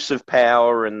abuse of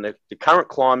power and the current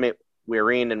climate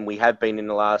we're in and we have been in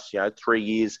the last, 3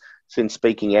 years since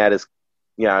speaking out as,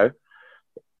 that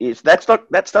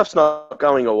stuff's not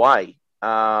going away.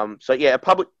 A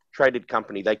public traded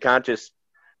company, they can't just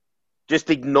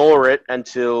ignore it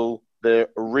until the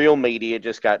real media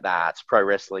just go, it's pro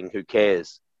wrestling, who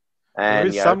cares? And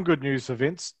there is some good news for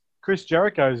Vince. Chris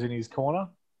Jericho's in his corner.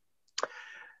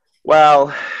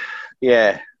 Well,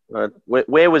 yeah.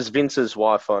 Where was Vince's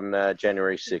wife on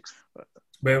January 6th?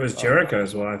 Where was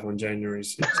Jericho's wife on January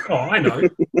 6th? Oh, I know.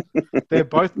 They're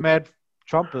both mad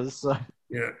Trumpers. So.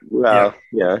 Yeah. Well,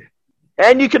 yeah.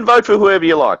 And you can vote for whoever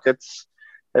you like. That's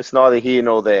neither here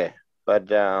nor there.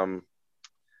 But, I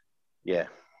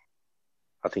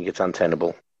think it's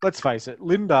untenable. Let's face it.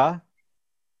 Linda,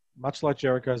 much like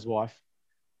Jericho's wife,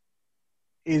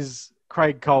 is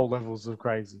Craig Cole levels of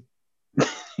crazy. I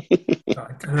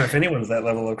don't know if anyone's that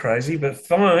level of crazy, but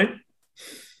fine.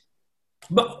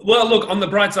 But, well, look, on the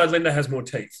bright side, Linda has more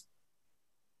teeth.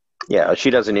 Yeah, she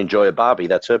doesn't enjoy a Barbie.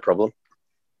 That's her problem.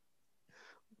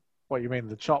 What, you mean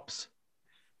the chops?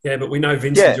 Yeah, but we know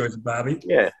Vince enjoys a Barbie.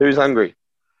 Yeah, who's hungry?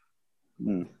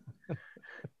 Yeah.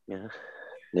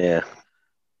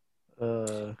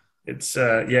 It's.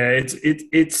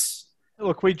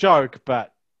 Look, we joke,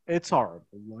 but it's horrible.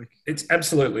 It's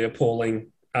absolutely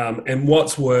appalling. And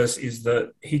what's worse is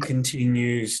that he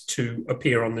continues to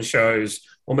appear on the shows,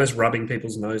 almost rubbing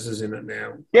people's noses in it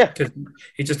now. Yeah, because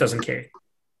he just doesn't care.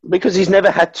 Because he's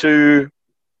never had to,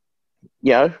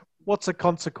 What's a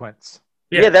consequence?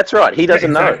 Yeah, that's right. He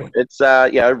doesn't exactly. know. It's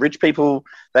rich people,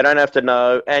 they don't have to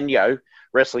know. And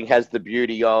wrestling has the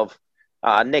beauty of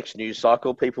next news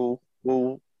cycle, people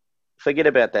will forget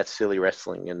about that silly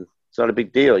wrestling, and it's not a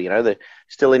big deal. They're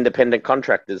still independent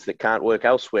contractors that can't work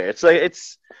elsewhere. It's a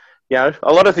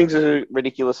lot of things are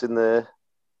ridiculous in the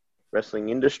wrestling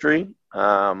industry.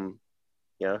 Hopefully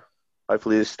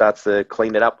this starts to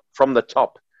clean it up from the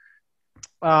top.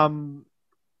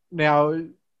 Now,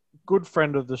 good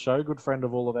friend of the show, good friend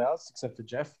of all of ours, except for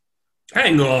Jeff.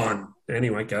 Hang on.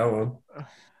 Anyway, go on.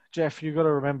 Jeff, you've got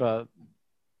to remember,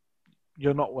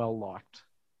 you're not well liked.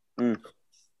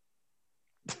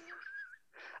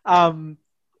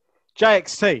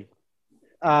 JXT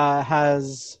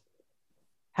has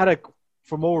had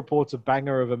from all reports, a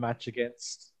banger of a match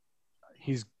against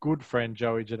his good friend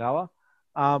Joey Janela.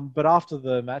 But after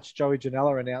the match, Joey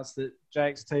Janela announced that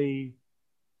JXT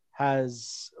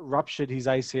has ruptured his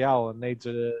ACL and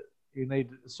he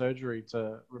needs surgery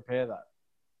to repair that.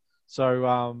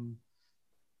 So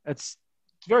it's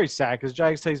very sad because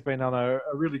JXT's been on a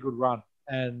really good run,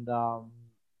 and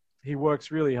he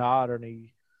works really hard and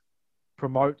he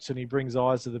promotes and he brings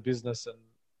eyes to the business, and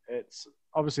it's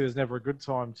obviously there's never a good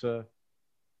time to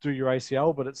do your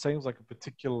ACL, but it seems like a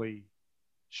particularly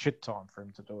shit time for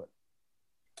him to do it.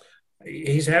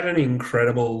 He's had an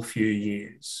incredible few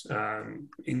years.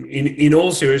 In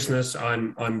all seriousness,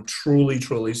 I'm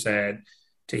truly sad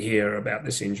to hear about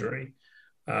this injury.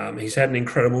 He's had an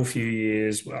incredible few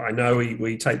years. Well, I know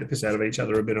we take the piss out of each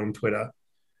other a bit on Twitter,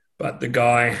 but the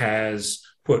guy has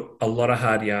put a lot of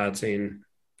hard yards in.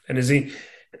 And as he,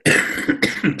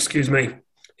 excuse me,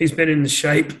 he's been in the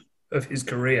shape of his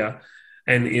career,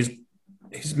 and his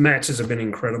matches have been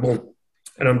incredible.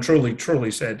 And I'm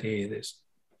truly sad to hear this.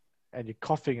 And you're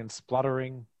coughing and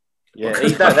spluttering. Yeah,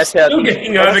 that's how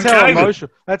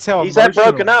emotional. That's how he's that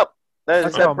broken up.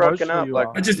 That's how broken emotional up. you Like,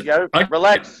 are.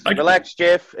 relax,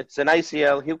 Jeff. It's an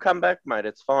ACL. He'll come back, mate.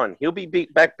 It's fine. He'll be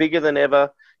back bigger than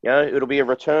ever. It'll be a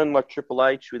return like Triple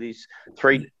H with his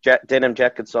 3 denim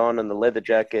jackets on and the leather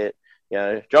jacket.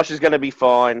 Josh is going to be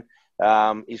fine.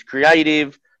 He's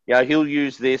creative. He'll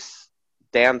use this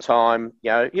downtime.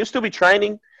 He'll still be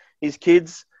training his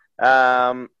kids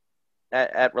at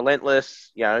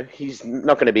Relentless. He's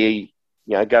not going to be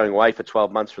going away for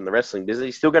 12 months from the wrestling business.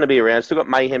 He's still going to be around. Still got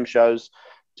Mayhem shows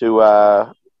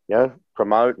to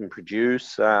promote and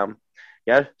produce.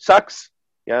 Sucks.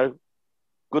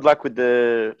 Good luck with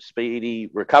the speedy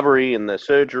recovery and the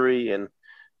surgery, and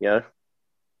I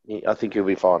think he'll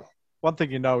be fine. One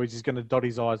thing is he's going to dot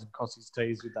his I's and cross his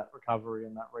T's with that recovery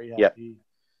and that rehab. Yep.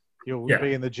 He'll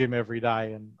be in the gym every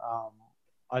day, and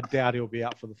I doubt he'll be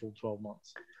out for the full 12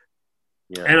 months.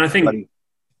 Yeah. And I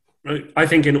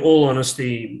think, in all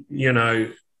honesty,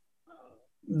 the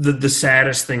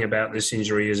saddest thing about this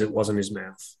injury is it wasn't his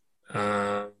mouth.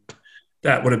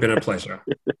 That would have been a pleasure.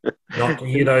 Not to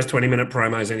hear those 20-minute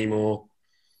promos anymore.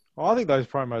 I think those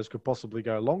promos could possibly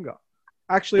go longer.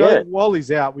 Actually, while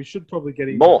he's out, we should probably get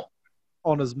him more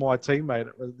on as my teammate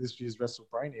at this year's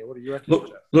WrestleBrania. What do you reckon,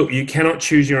 Jeff? Look, you cannot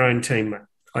choose your own teammate.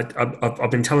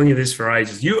 I've been telling you this for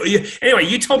ages. Anyway,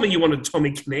 you told me you wanted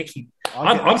Tommy Kaneki.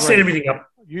 I've set everything up.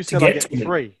 You said I get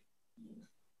 3.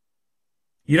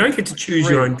 You don't get to choose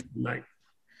your own teammate.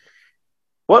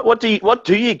 What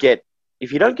do you get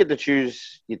if you don't get to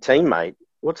choose your teammate?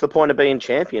 What's the point of being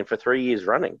champion for 3 years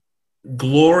running?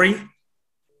 Glory.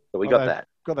 So we got that.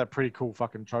 Got that pretty cool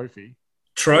fucking trophy.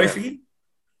 Trophy.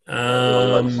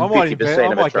 I might get a new.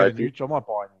 I might buy a new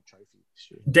trophy this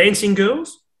year. Dancing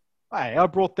girls. Hey, I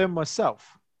brought them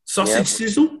myself. Sausage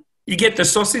sizzle. You get the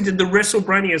sausage and the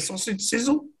WrestleBrania sausage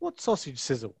sizzle. What sausage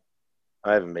sizzle?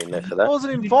 I haven't been there for that. I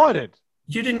wasn't invited.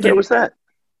 You didn't Where was that?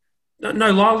 No,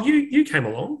 Lyle, you came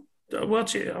along. I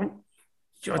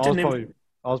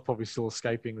was probably still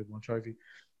escaping with my trophy.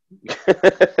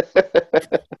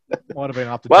 Might have been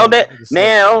up to. Well,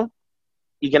 now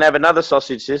you can have another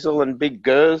sausage sizzle, and Big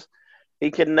Gers,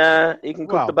 he can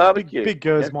cook the barbecue. Big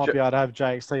Gers might be able to have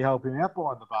JXT help him out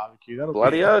behind the barbecue. That'll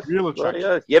bloody be oath. Bloody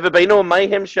oath. You ever been to a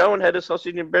Mayhem show and had a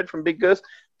sausage and bread from Big Gers?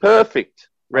 Perfect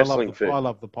wrestling food. I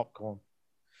love the popcorn.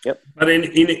 Yep. But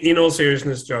in all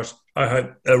seriousness, Josh, I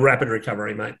hope a rapid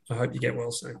recovery, mate. I hope you get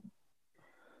well soon.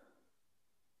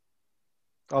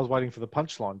 I was waiting for the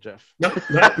punchline, Jeff. No.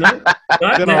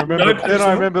 Then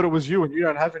I remembered it was you, and you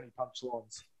don't have any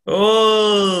punchlines.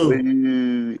 Oh.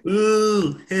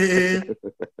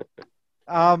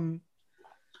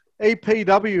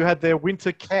 EPW had their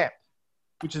winter camp,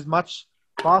 which is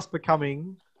fast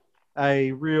becoming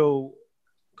a real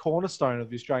cornerstone of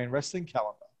the Australian wrestling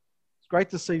calendar. It's great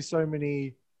to see so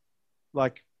many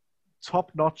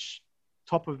top-notch,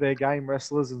 top of their game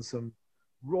wrestlers and some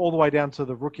all the way down to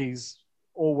the rookies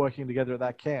all working together at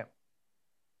that camp.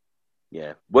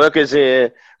 Yeah. Workers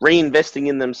reinvesting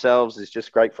in themselves is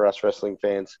just great for us wrestling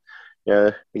fans.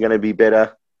 You're going to be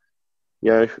better,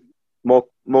 more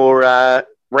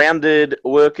rounded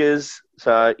workers.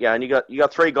 So, and you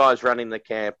got 3 guys running the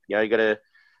camp. You got a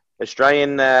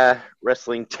Australian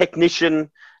wrestling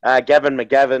technician, Gavin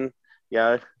McGavin,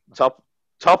 top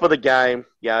of the game.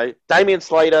 Damian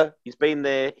Slater, he's been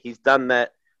there, he's done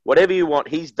that. Whatever you want,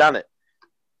 he's done it.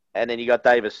 And then you got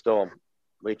Davis Storm,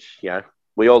 which,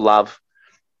 we all love.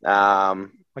 I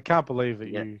can't believe that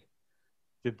you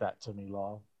did that to me,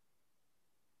 Lyle.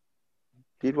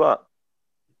 Did what?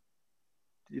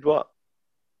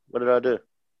 What did I do? You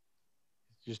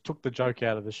just took the joke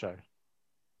out of the show.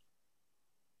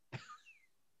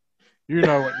 You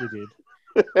know what you did.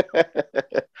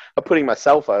 I'm putting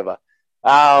myself over.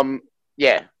 So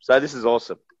this is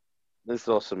awesome.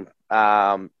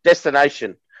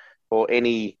 Destination for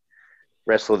any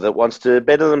wrestler that wants to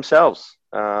better themselves.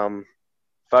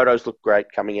 Photos look great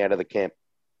coming out of the camp.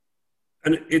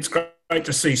 And it's great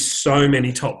to see so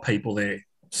many top people there.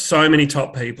 So many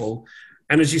top people.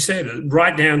 And as you said,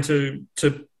 right down to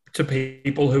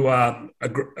people who are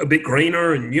a bit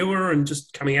greener and newer and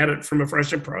just coming at it from a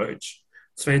fresh approach.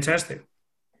 It's fantastic.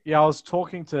 Yeah, I was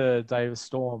talking to Davis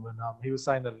Storm, and he was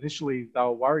saying that initially they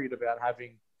were worried about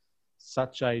having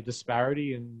such a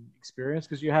disparity in experience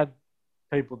because you had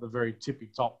people at the very tippy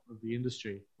top of the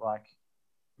industry, like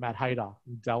Matt Hayter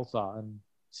and Delta, and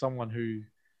someone who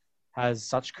has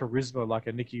such charisma like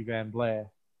a Nikki Van Blair.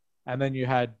 And then you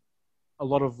had a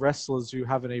lot of wrestlers who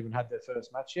haven't even had their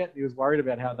first match yet. He was worried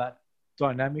about how that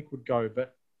dynamic would go.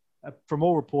 But from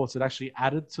all reports, it actually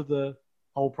added to the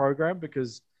whole program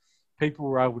because people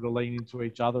were able to lean into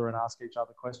each other and ask each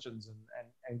other questions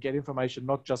and get information,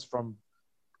 not just from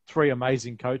three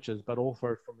amazing coaches, but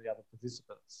also from the other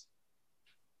participants.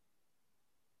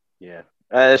 Yeah.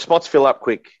 Spots fill up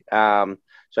quick. So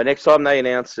next time they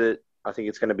announce it, I think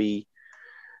it's going to be,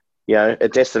 a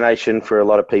destination for a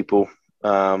lot of people.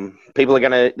 People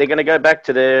they're going to go back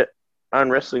to their own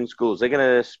wrestling schools. They're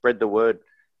going to spread the word.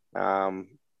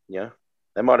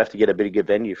 They might have to get a bigger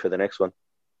venue for the next one.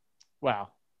 Wow.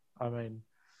 I mean,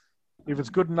 if it's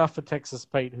good enough for Texas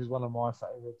Pete, who's one of my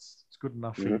favourites, it's good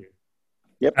enough for you.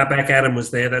 Yep. Outback Adam was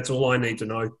there. That's all I need to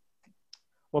know.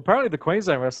 Well, apparently the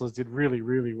Queensland wrestlers did really,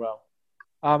 really well.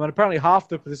 And apparently half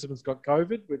the participants got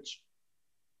COVID, which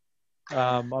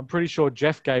I'm pretty sure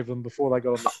Jeff gave them before they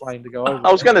got on the plane to go over.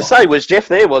 I was going to say, was Jeff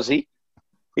there, was he?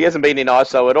 He hasn't been in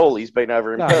ISO at all. He's been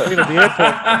over in Perth. He's been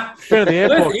at the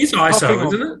airport. It's ISO,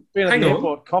 isn't it? Been at the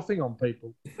airport coughing on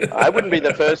people. It wouldn't be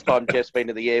the first time Jeff's been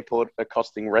to the airport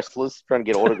accosting wrestlers, trying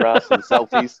to get autographs and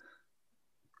selfies.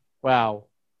 Wow.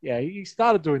 Yeah, he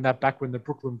started doing that back when the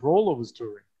Brooklyn Brawler was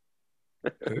touring.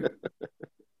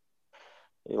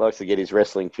 He likes to get his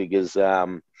wrestling figures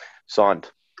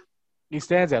signed. He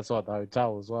stands outside the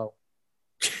hotel as well.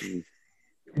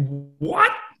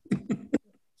 What?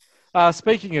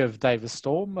 Speaking of Davis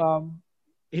Storm,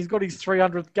 he's got his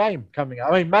 300th game coming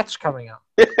up. Match coming up.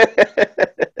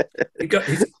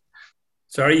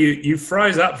 Sorry, you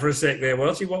froze up for a sec there,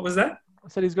 Welchie. What was that? I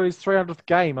said he's got his 300th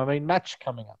game. Match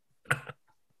coming up.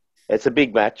 It's a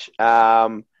big match.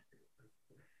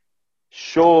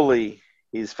 Surely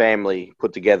his family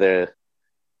put together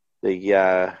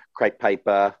the crepe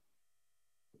paper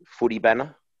footy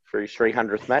banner for his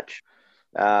 300th match.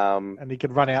 And he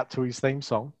could run out to his theme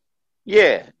song.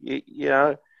 Yeah,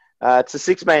 it's a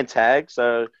 6-man tag,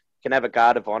 so you can have a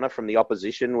guard of honor from the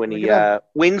opposition when he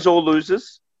wins or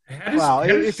loses.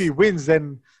 If he wins,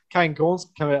 then Kane Corns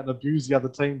can come out and abuse the other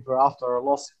team for after a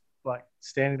loss, like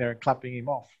standing there and clapping him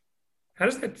off. How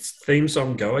does that theme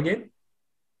song go again?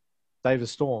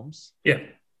 Davis Storms. Yeah.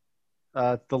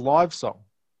 The live song.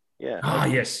 Yeah.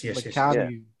 Yes.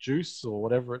 McCartney Juice or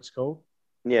whatever it's called.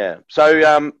 Yeah.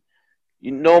 So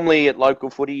you normally at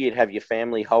local footy, you'd have your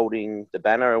family holding the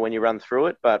banner when you run through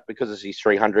it, but because it's his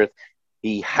 300th,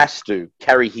 he has to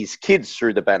carry his kids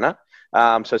through the banner.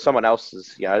 So someone else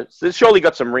is, there's surely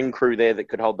got some ring crew there that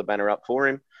could hold the banner up for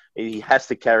him. He has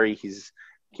to carry his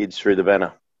kids through the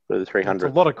banner for the 300th. It's a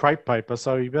lot of crepe paper,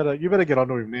 so you better get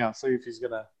onto him now. See if he's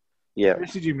gonna. Yeah.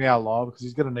 Message him now live because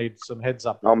he's gonna need some heads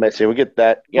up. I'll message him. We'll get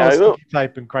that. Sticky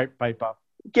tape and crepe paper.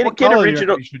 Get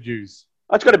original. You should use.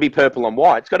 Oh, it's got to be purple and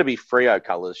white. It's got to be Freo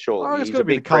colours, surely. It's got to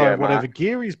be the colour of whatever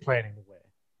gear he's planning to wear.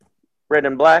 Red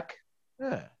and black.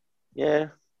 Yeah. Yeah,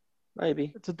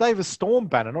 maybe. It's a Davis Storm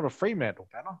banner, not a Fremantle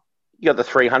banner. You got the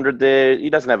 300 there. He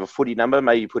doesn't have a footy number.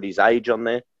 Maybe you put his age on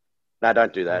there. No,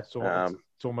 don't do that.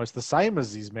 It's almost the same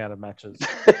as his amount of matches.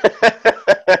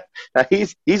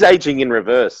 He's aging in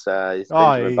reverse. He's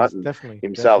definitely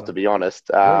himself, to be honest.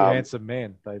 Very handsome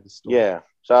man, Davis Storm. Yeah.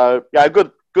 So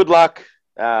good luck.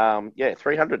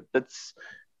 300. That's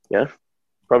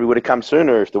probably would have come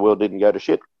sooner if the world didn't go to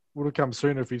shit. Would have come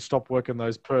sooner if he'd stopped working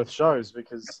those Perth shows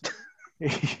because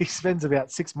he spends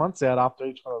about 6 months out after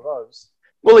each one of those.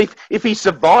 Well, if he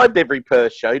survived every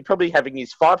Perth show, he'd probably having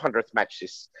his 500th match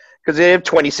because they have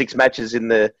 26 matches at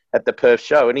the Perth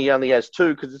show, and he only has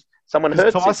 2 because someone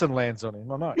hurts him. Tyson lands on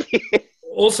him. I know.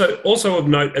 Also of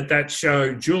note at that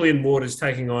show, Julian Ward is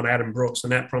taking on Adam Brooks,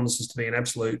 and that promises to be an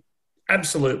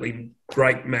absolutely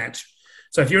great match.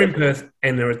 So if you're in Perth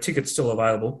and there are tickets still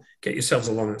available, get yourselves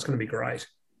along. It's going to be great.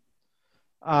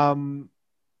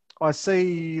 I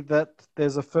see that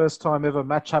there's a first time ever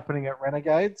match happening at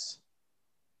Renegades.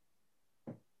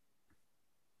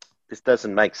 This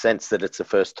doesn't make sense that it's the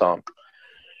first time.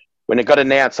 When it got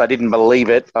announced, I didn't believe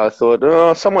it. I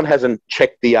thought, someone hasn't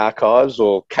checked the archives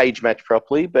or cage match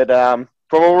properly. But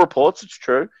from all reports, it's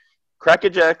true.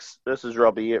 Crackerjacks versus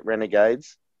Robbie at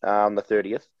Renegades, the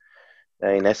 30th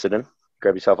in Essendon.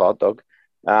 Grab yourself a hot dog.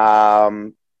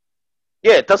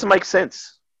 It doesn't make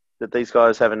sense that these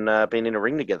guys haven't been in a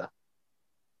ring together.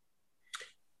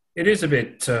 It is a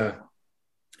bit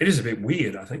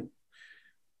weird, I think.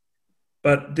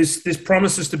 But this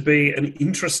promises to be an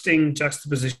interesting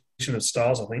juxtaposition of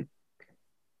styles, I think.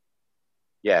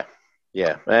 Yeah.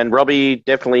 And Robbie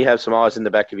definitely has some eyes in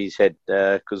the back of his head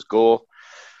because Gore,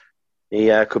 he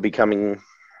could be coming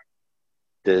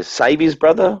to save his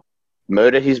brother,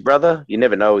 murder his brother. You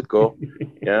never know with Gore.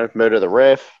 Murder the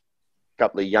ref, a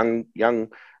couple of young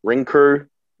ring crew,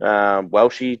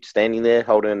 Welshie standing there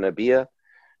holding a beer.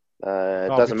 It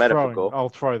doesn't matter for Gore. I'll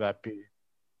throw that beer.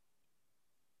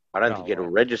 I don't think it'll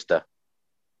register.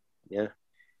 Yeah.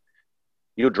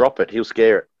 You'll drop it. He'll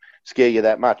scare you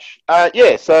that much.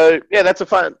 So that's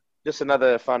a just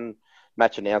another fun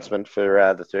match announcement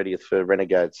for the 30th for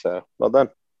Renegades. So well done.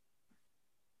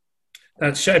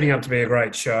 That's shaping up to be a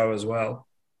great show as well.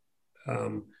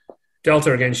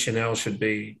 Delta against Chanel should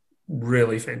be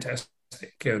really fantastic,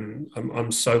 and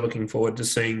I'm so looking forward to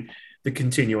seeing the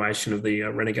continuation of the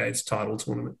Renegades title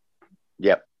tournament.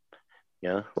 Yep.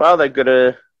 Yeah. Well, they've got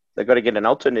to get an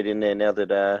alternate in there now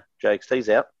that JXT's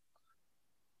out.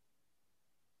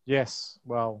 Yes.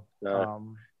 Well,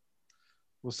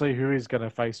 we'll see who is going to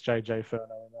face JJ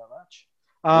Furno in that match.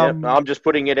 I'm just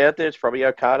putting it out there. It's probably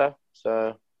Okada.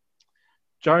 So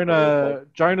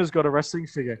Jonah's got a wrestling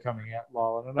figure coming out,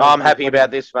 Lyle. I'm happy about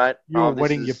this, mate. You were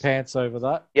wetting your pants over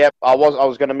that. Yep, I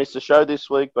was going to miss the show this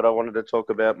week, but I wanted to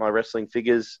talk about my wrestling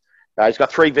figures. He's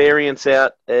got 3 variants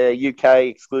out: a UK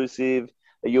exclusive,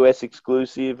 a US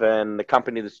exclusive, and the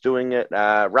company that's doing it,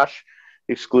 Rush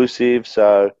exclusive.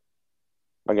 So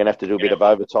I'm going to have to do a bit of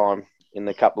overtime in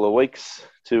a couple of weeks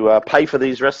to pay for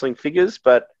these wrestling figures.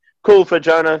 But cool for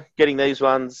Jonah getting these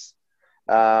ones.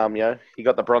 He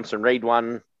got the Bronson Reed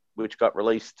one, which got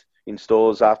released in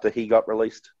stores after he got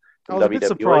released. I was a bit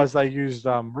surprised they used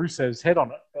Rusev's head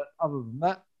on it, but other than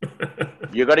that,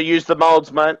 you got to use the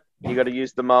molds, mate. You got to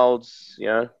use the molds.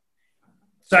 So,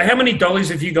 how many dollies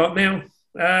have you got now,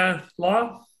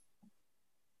 Lyle?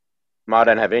 I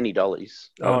don't have any dollies.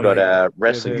 I've got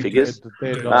wrestling figures.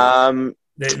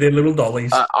 They're little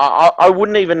dollies. I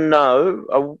wouldn't even know.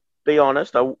 I'll be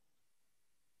honest. I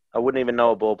wouldn't even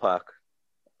know a ballpark.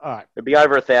 All right. It'd be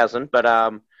over 1,000, but I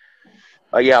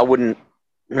wouldn't.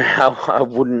 I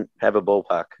wouldn't have a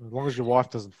ballpark. As long as your wife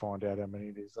doesn't find out how many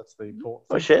it is, that's the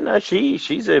important thing.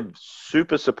 She's a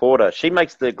super supporter. She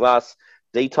makes the glass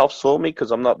detox for me because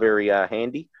I'm not very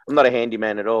handy. I'm not a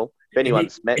handyman at all. If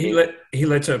anyone's met me, he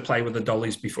lets her play with the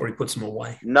dollies before he puts them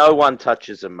away. No one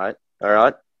touches them, mate. All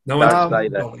right. No one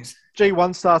touches dollies.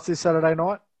 G1 starts this Saturday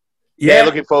night. Yeah,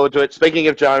 looking forward to it. Speaking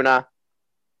of Jonah,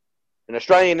 an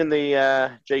Australian in the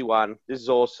G1. This is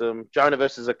awesome. Jonah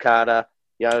versus Okada.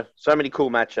 So many cool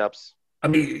matchups. I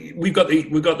mean, we've got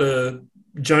the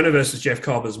Jonah versus Jeff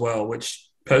Cobb as well, which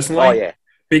personally,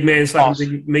 big man slapping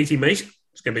big meaty meat.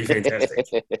 It's going to be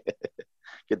fantastic.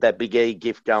 Get that Big E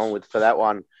gift going for that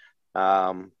one.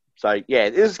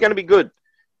 This is going to be good.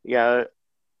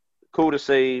 Cool to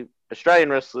see Australian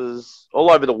wrestlers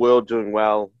all over the world doing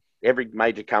well. Every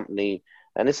major company,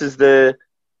 and this is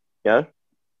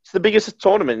it's the biggest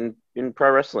tournament in pro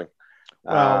wrestling.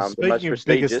 Speaking of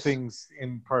biggest things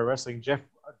in pro wrestling, Jeff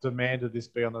demanded this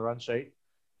be on the run sheet.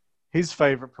 His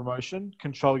favorite promotion,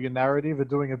 Control Your Narrative, are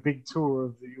doing a big tour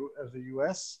of the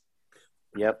US.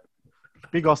 Yep.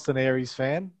 Big Austin Aries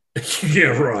fan.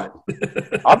 Yeah, right.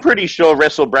 I'm pretty sure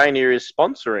WrestleBrania is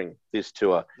sponsoring this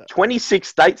tour. 26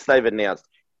 states they've announced.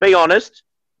 Be honest,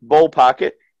 ballpark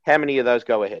it. How many of those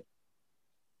go ahead?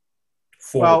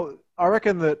 4. Well, I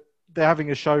reckon that they're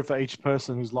having a show for each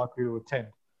person who's likely to attend.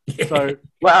 So,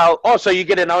 so you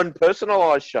get an own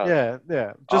personalised show. Yeah.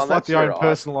 Just like the own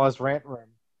personalised rant room.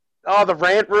 Oh, the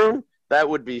rant room? That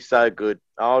would be so good.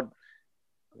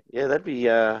 That'd be...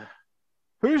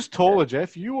 Who's taller,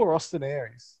 Jeff? You or Austin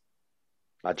Aries?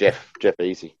 Jeff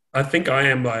easy. I think I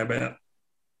am by about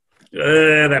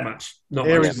that much. Not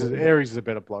Aries much. Aries is a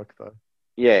better bloke, though.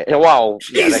 Yeah, well...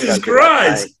 Jesus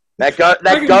Christ! That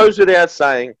goes without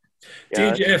saying.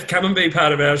 Dear Jeff, come and be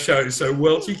part of our show so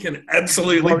Welchie can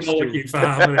absolutely bollock you for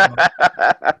half an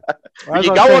hour.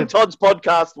 You go on Todd's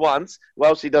podcast once,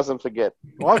 Welchie doesn't forget.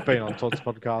 Well, I've been on Todd's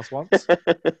podcast once.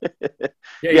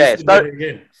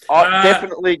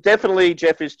 Definitely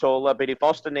Jeff is taller, but if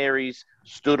Austin Aries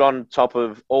stood on top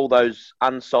of all those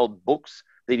unsold books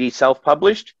that he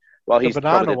self-published, well, he's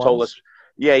probably the tallest.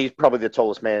 Yeah, he's probably the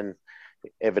tallest man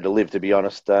ever to live, to be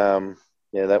honest.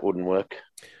 That wouldn't work.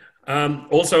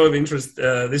 Also of interest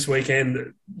this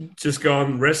weekend, just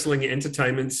gone, Wrestling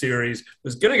Entertainment Series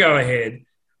was going to go ahead,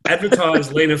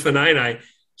 advertise Lena Fanene.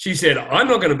 She said, I'm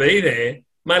not going to be there,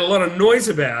 made a lot of noise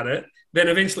about it. Then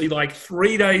eventually,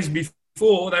 3 days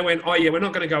before, they went, we're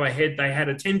not going to go ahead. They had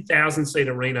a 10,000-seat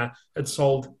arena, had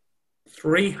sold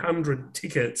 300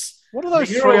 tickets. What are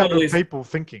those 300 people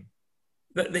thinking?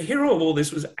 The hero of all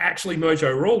this was actually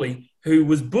Mojo Rawley, who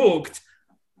was booked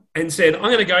and said, I'm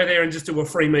going to go there and just do a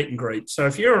free meet and greet. So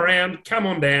if you're around, come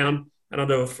on down and I'll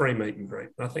do a free meet and greet.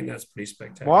 I think that's pretty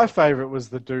spectacular. My favourite was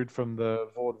the dude from the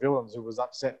Vaudevillains who was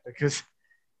upset because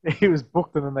he was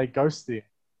booked and then they ghosted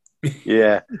him.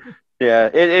 Yeah.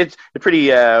 It's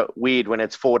pretty weird when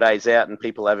it's 4 days out and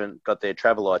people haven't got their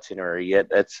travel itinerary yet.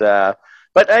 It's but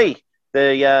hey,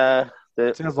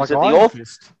 sounds like Iron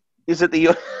Fist. Is it the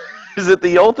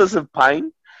Authors of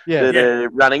Pain? Yeah,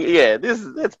 running. Yeah,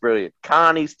 that's brilliant.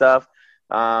 Carney stuff.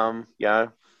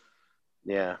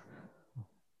 Yeah.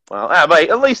 Well, mate,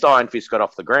 at least Iron Fist got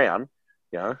off the ground,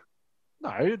 you know.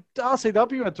 No,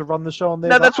 RCW had to run the show on their.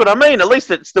 No, that's what I mean. At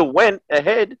least it still went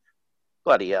ahead.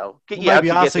 Bloody hell. Well, maybe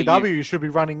RCW should be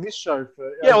running this show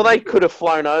for. Yeah, well, they could have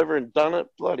flown over and done it.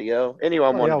 Bloody hell.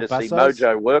 Anyone wanted to see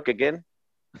Mojo work again?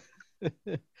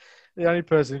 The only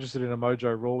person interested in a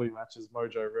Mojo Rawley match is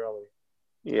Mojo Rawley.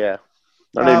 Yeah.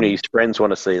 Not even his friends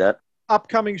want to see that.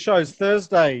 Upcoming shows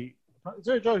Thursday. Is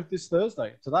there a show this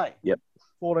Thursday? Today? Yep.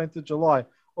 14th of July.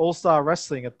 All-Star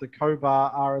Wrestling at the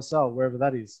Cobar RSL, wherever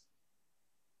that is.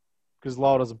 Because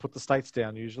Lyle doesn't put the states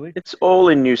down usually. It's all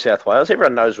in New South Wales.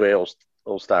 Everyone knows where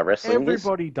All-Star Wrestling is.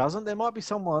 Everybody doesn't. There might be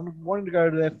someone wanting to go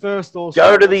to their first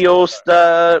All-Star. Go to the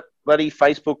All-Star bloody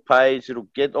Facebook page. It'll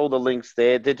get all the links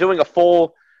there. They're doing a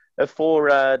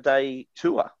four-day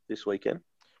tour this weekend.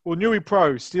 Well, Newey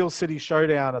Pro, Steel City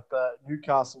Showdown at the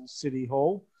Newcastle City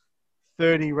Hall.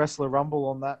 30 Wrestler Rumble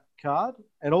on that card.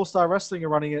 And All-Star Wrestling are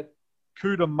running at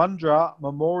Cootamundra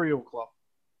Memorial Club.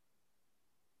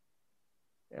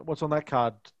 Yeah, what's on that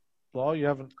card, Lyle? You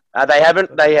haven't... They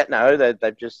haven't.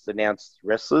 They've just announced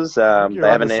wrestlers. They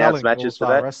haven't announced matches for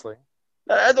that. Wrestling.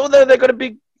 They've got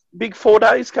a big 4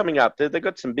 days coming up. They've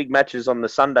got some big matches on the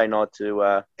Sunday night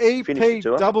to finish the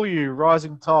tour. EPW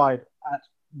Rising Tide at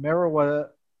Merriwa.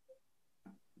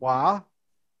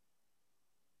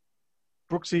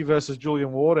 Brooksy versus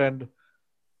Julian Ward, and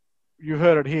you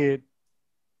heard it here.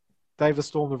 Dave the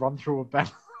Storm to run through a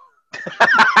battle.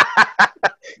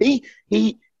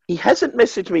 He hasn't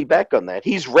messaged me back on that.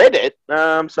 He's read it.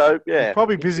 So yeah, he's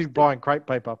probably busy buying crepe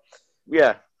paper.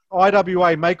 Yeah.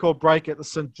 IWA make or break at the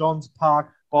St John's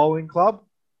Park Bowling Club.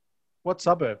 What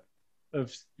suburb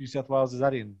of New South Wales is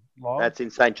that in? Lyle? That's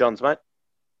in St John's, mate.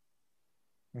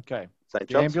 Okay. St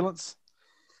The John's. ambulance.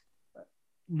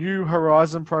 New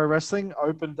Horizon Pro Wrestling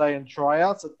open day and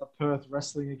tryouts at the Perth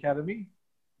Wrestling Academy.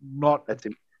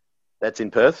 That's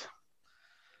in Perth.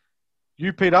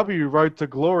 UPW Road to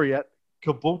Glory at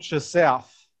Caboolture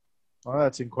South. Oh,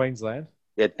 that's in Queensland.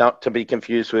 Yeah, not to be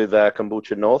confused with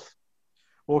Kombucha North.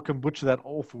 Or kombucha, that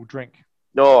awful drink.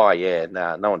 Oh, yeah.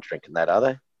 No one's drinking that, are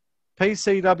they?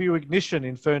 PCW Ignition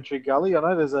in Ferntree Gully. I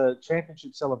know there's a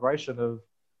championship celebration of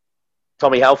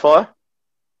Tommy Hellfire.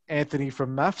 Anthony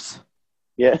from Maths.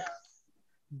 Yeah.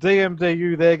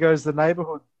 DMDU, there goes the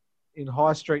neighbourhood in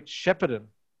High Street, Shepparton.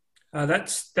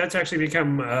 That's actually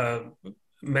become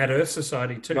Mad Earth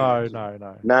Society too. No.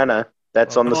 No.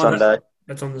 That's on the Sunday.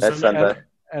 That's on the Sunday.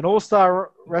 And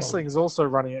All-Star Wrestling is also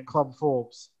running at Club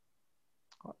Forbes.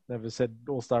 I've never said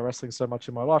All-Star Wrestling so much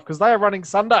in my life because they are running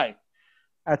Sunday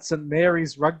at St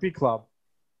Mary's Rugby Club.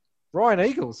 Ryan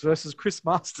Eagles versus Chris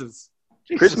Masters.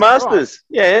 Chris Masters.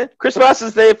 Yeah. Chris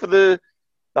Masters there for the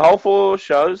whole 4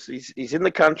 shows. He's in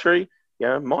the country. You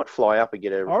know, might fly up and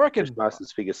get a Chris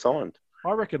Masters figure signed.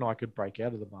 I reckon I could break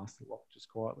out of the Master Lock just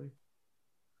quietly.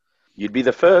 You'd be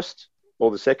the first or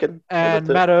the second. And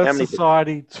Mad Earth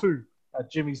Society 2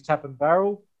 at Jimmy's Tap and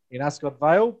Barrel in Ascot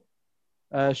Vale.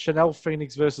 Chanel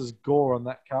Phoenix versus Gore on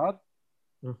that card.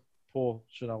 Poor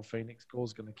Chanel Phoenix.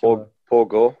 Gore's going to kill her. Poor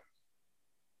Gore.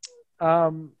 If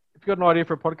you've got an idea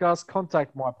for a podcast,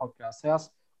 contact My Podcast House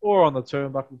or on the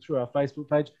Turnbuckle through our Facebook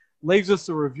page. Leaves us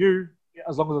a review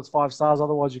as long as it's 5 stars.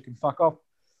 Otherwise, you can fuck off.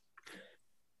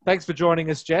 Thanks for joining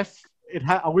us, Jeff.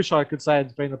 I wish I could say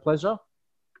it's been a pleasure.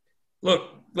 Look.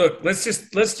 Let's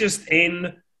just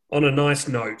end on a nice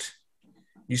note.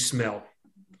 You smell.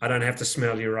 I don't have to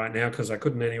smell you right now because I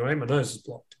couldn't anyway. My nose is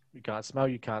blocked. You can't smell.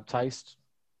 You can't taste.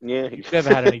 Yeah, you've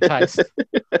never had any taste.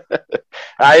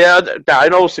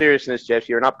 In all seriousness, Jeff,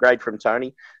 you're an upgrade from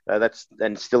Tony. That's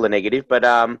still a negative, but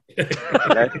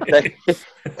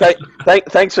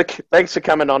thanks for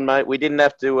coming on, mate. We didn't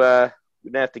have to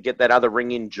get that other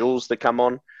ring in Jules to come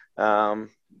on.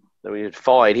 We had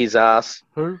fired his ass.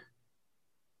 Who?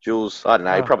 Jules, I don't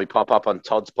know. He'd probably pop up on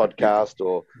Todd's podcast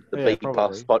or the B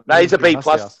Plus. No, he's a B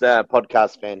Plus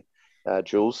podcast fan,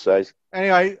 Jules. So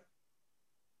anyway,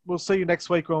 we'll see you next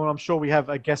week when I'm sure we have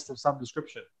a guest of some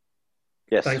description.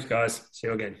 Yes. Thanks, guys. See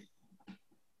you again.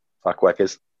 Fuck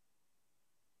whackers.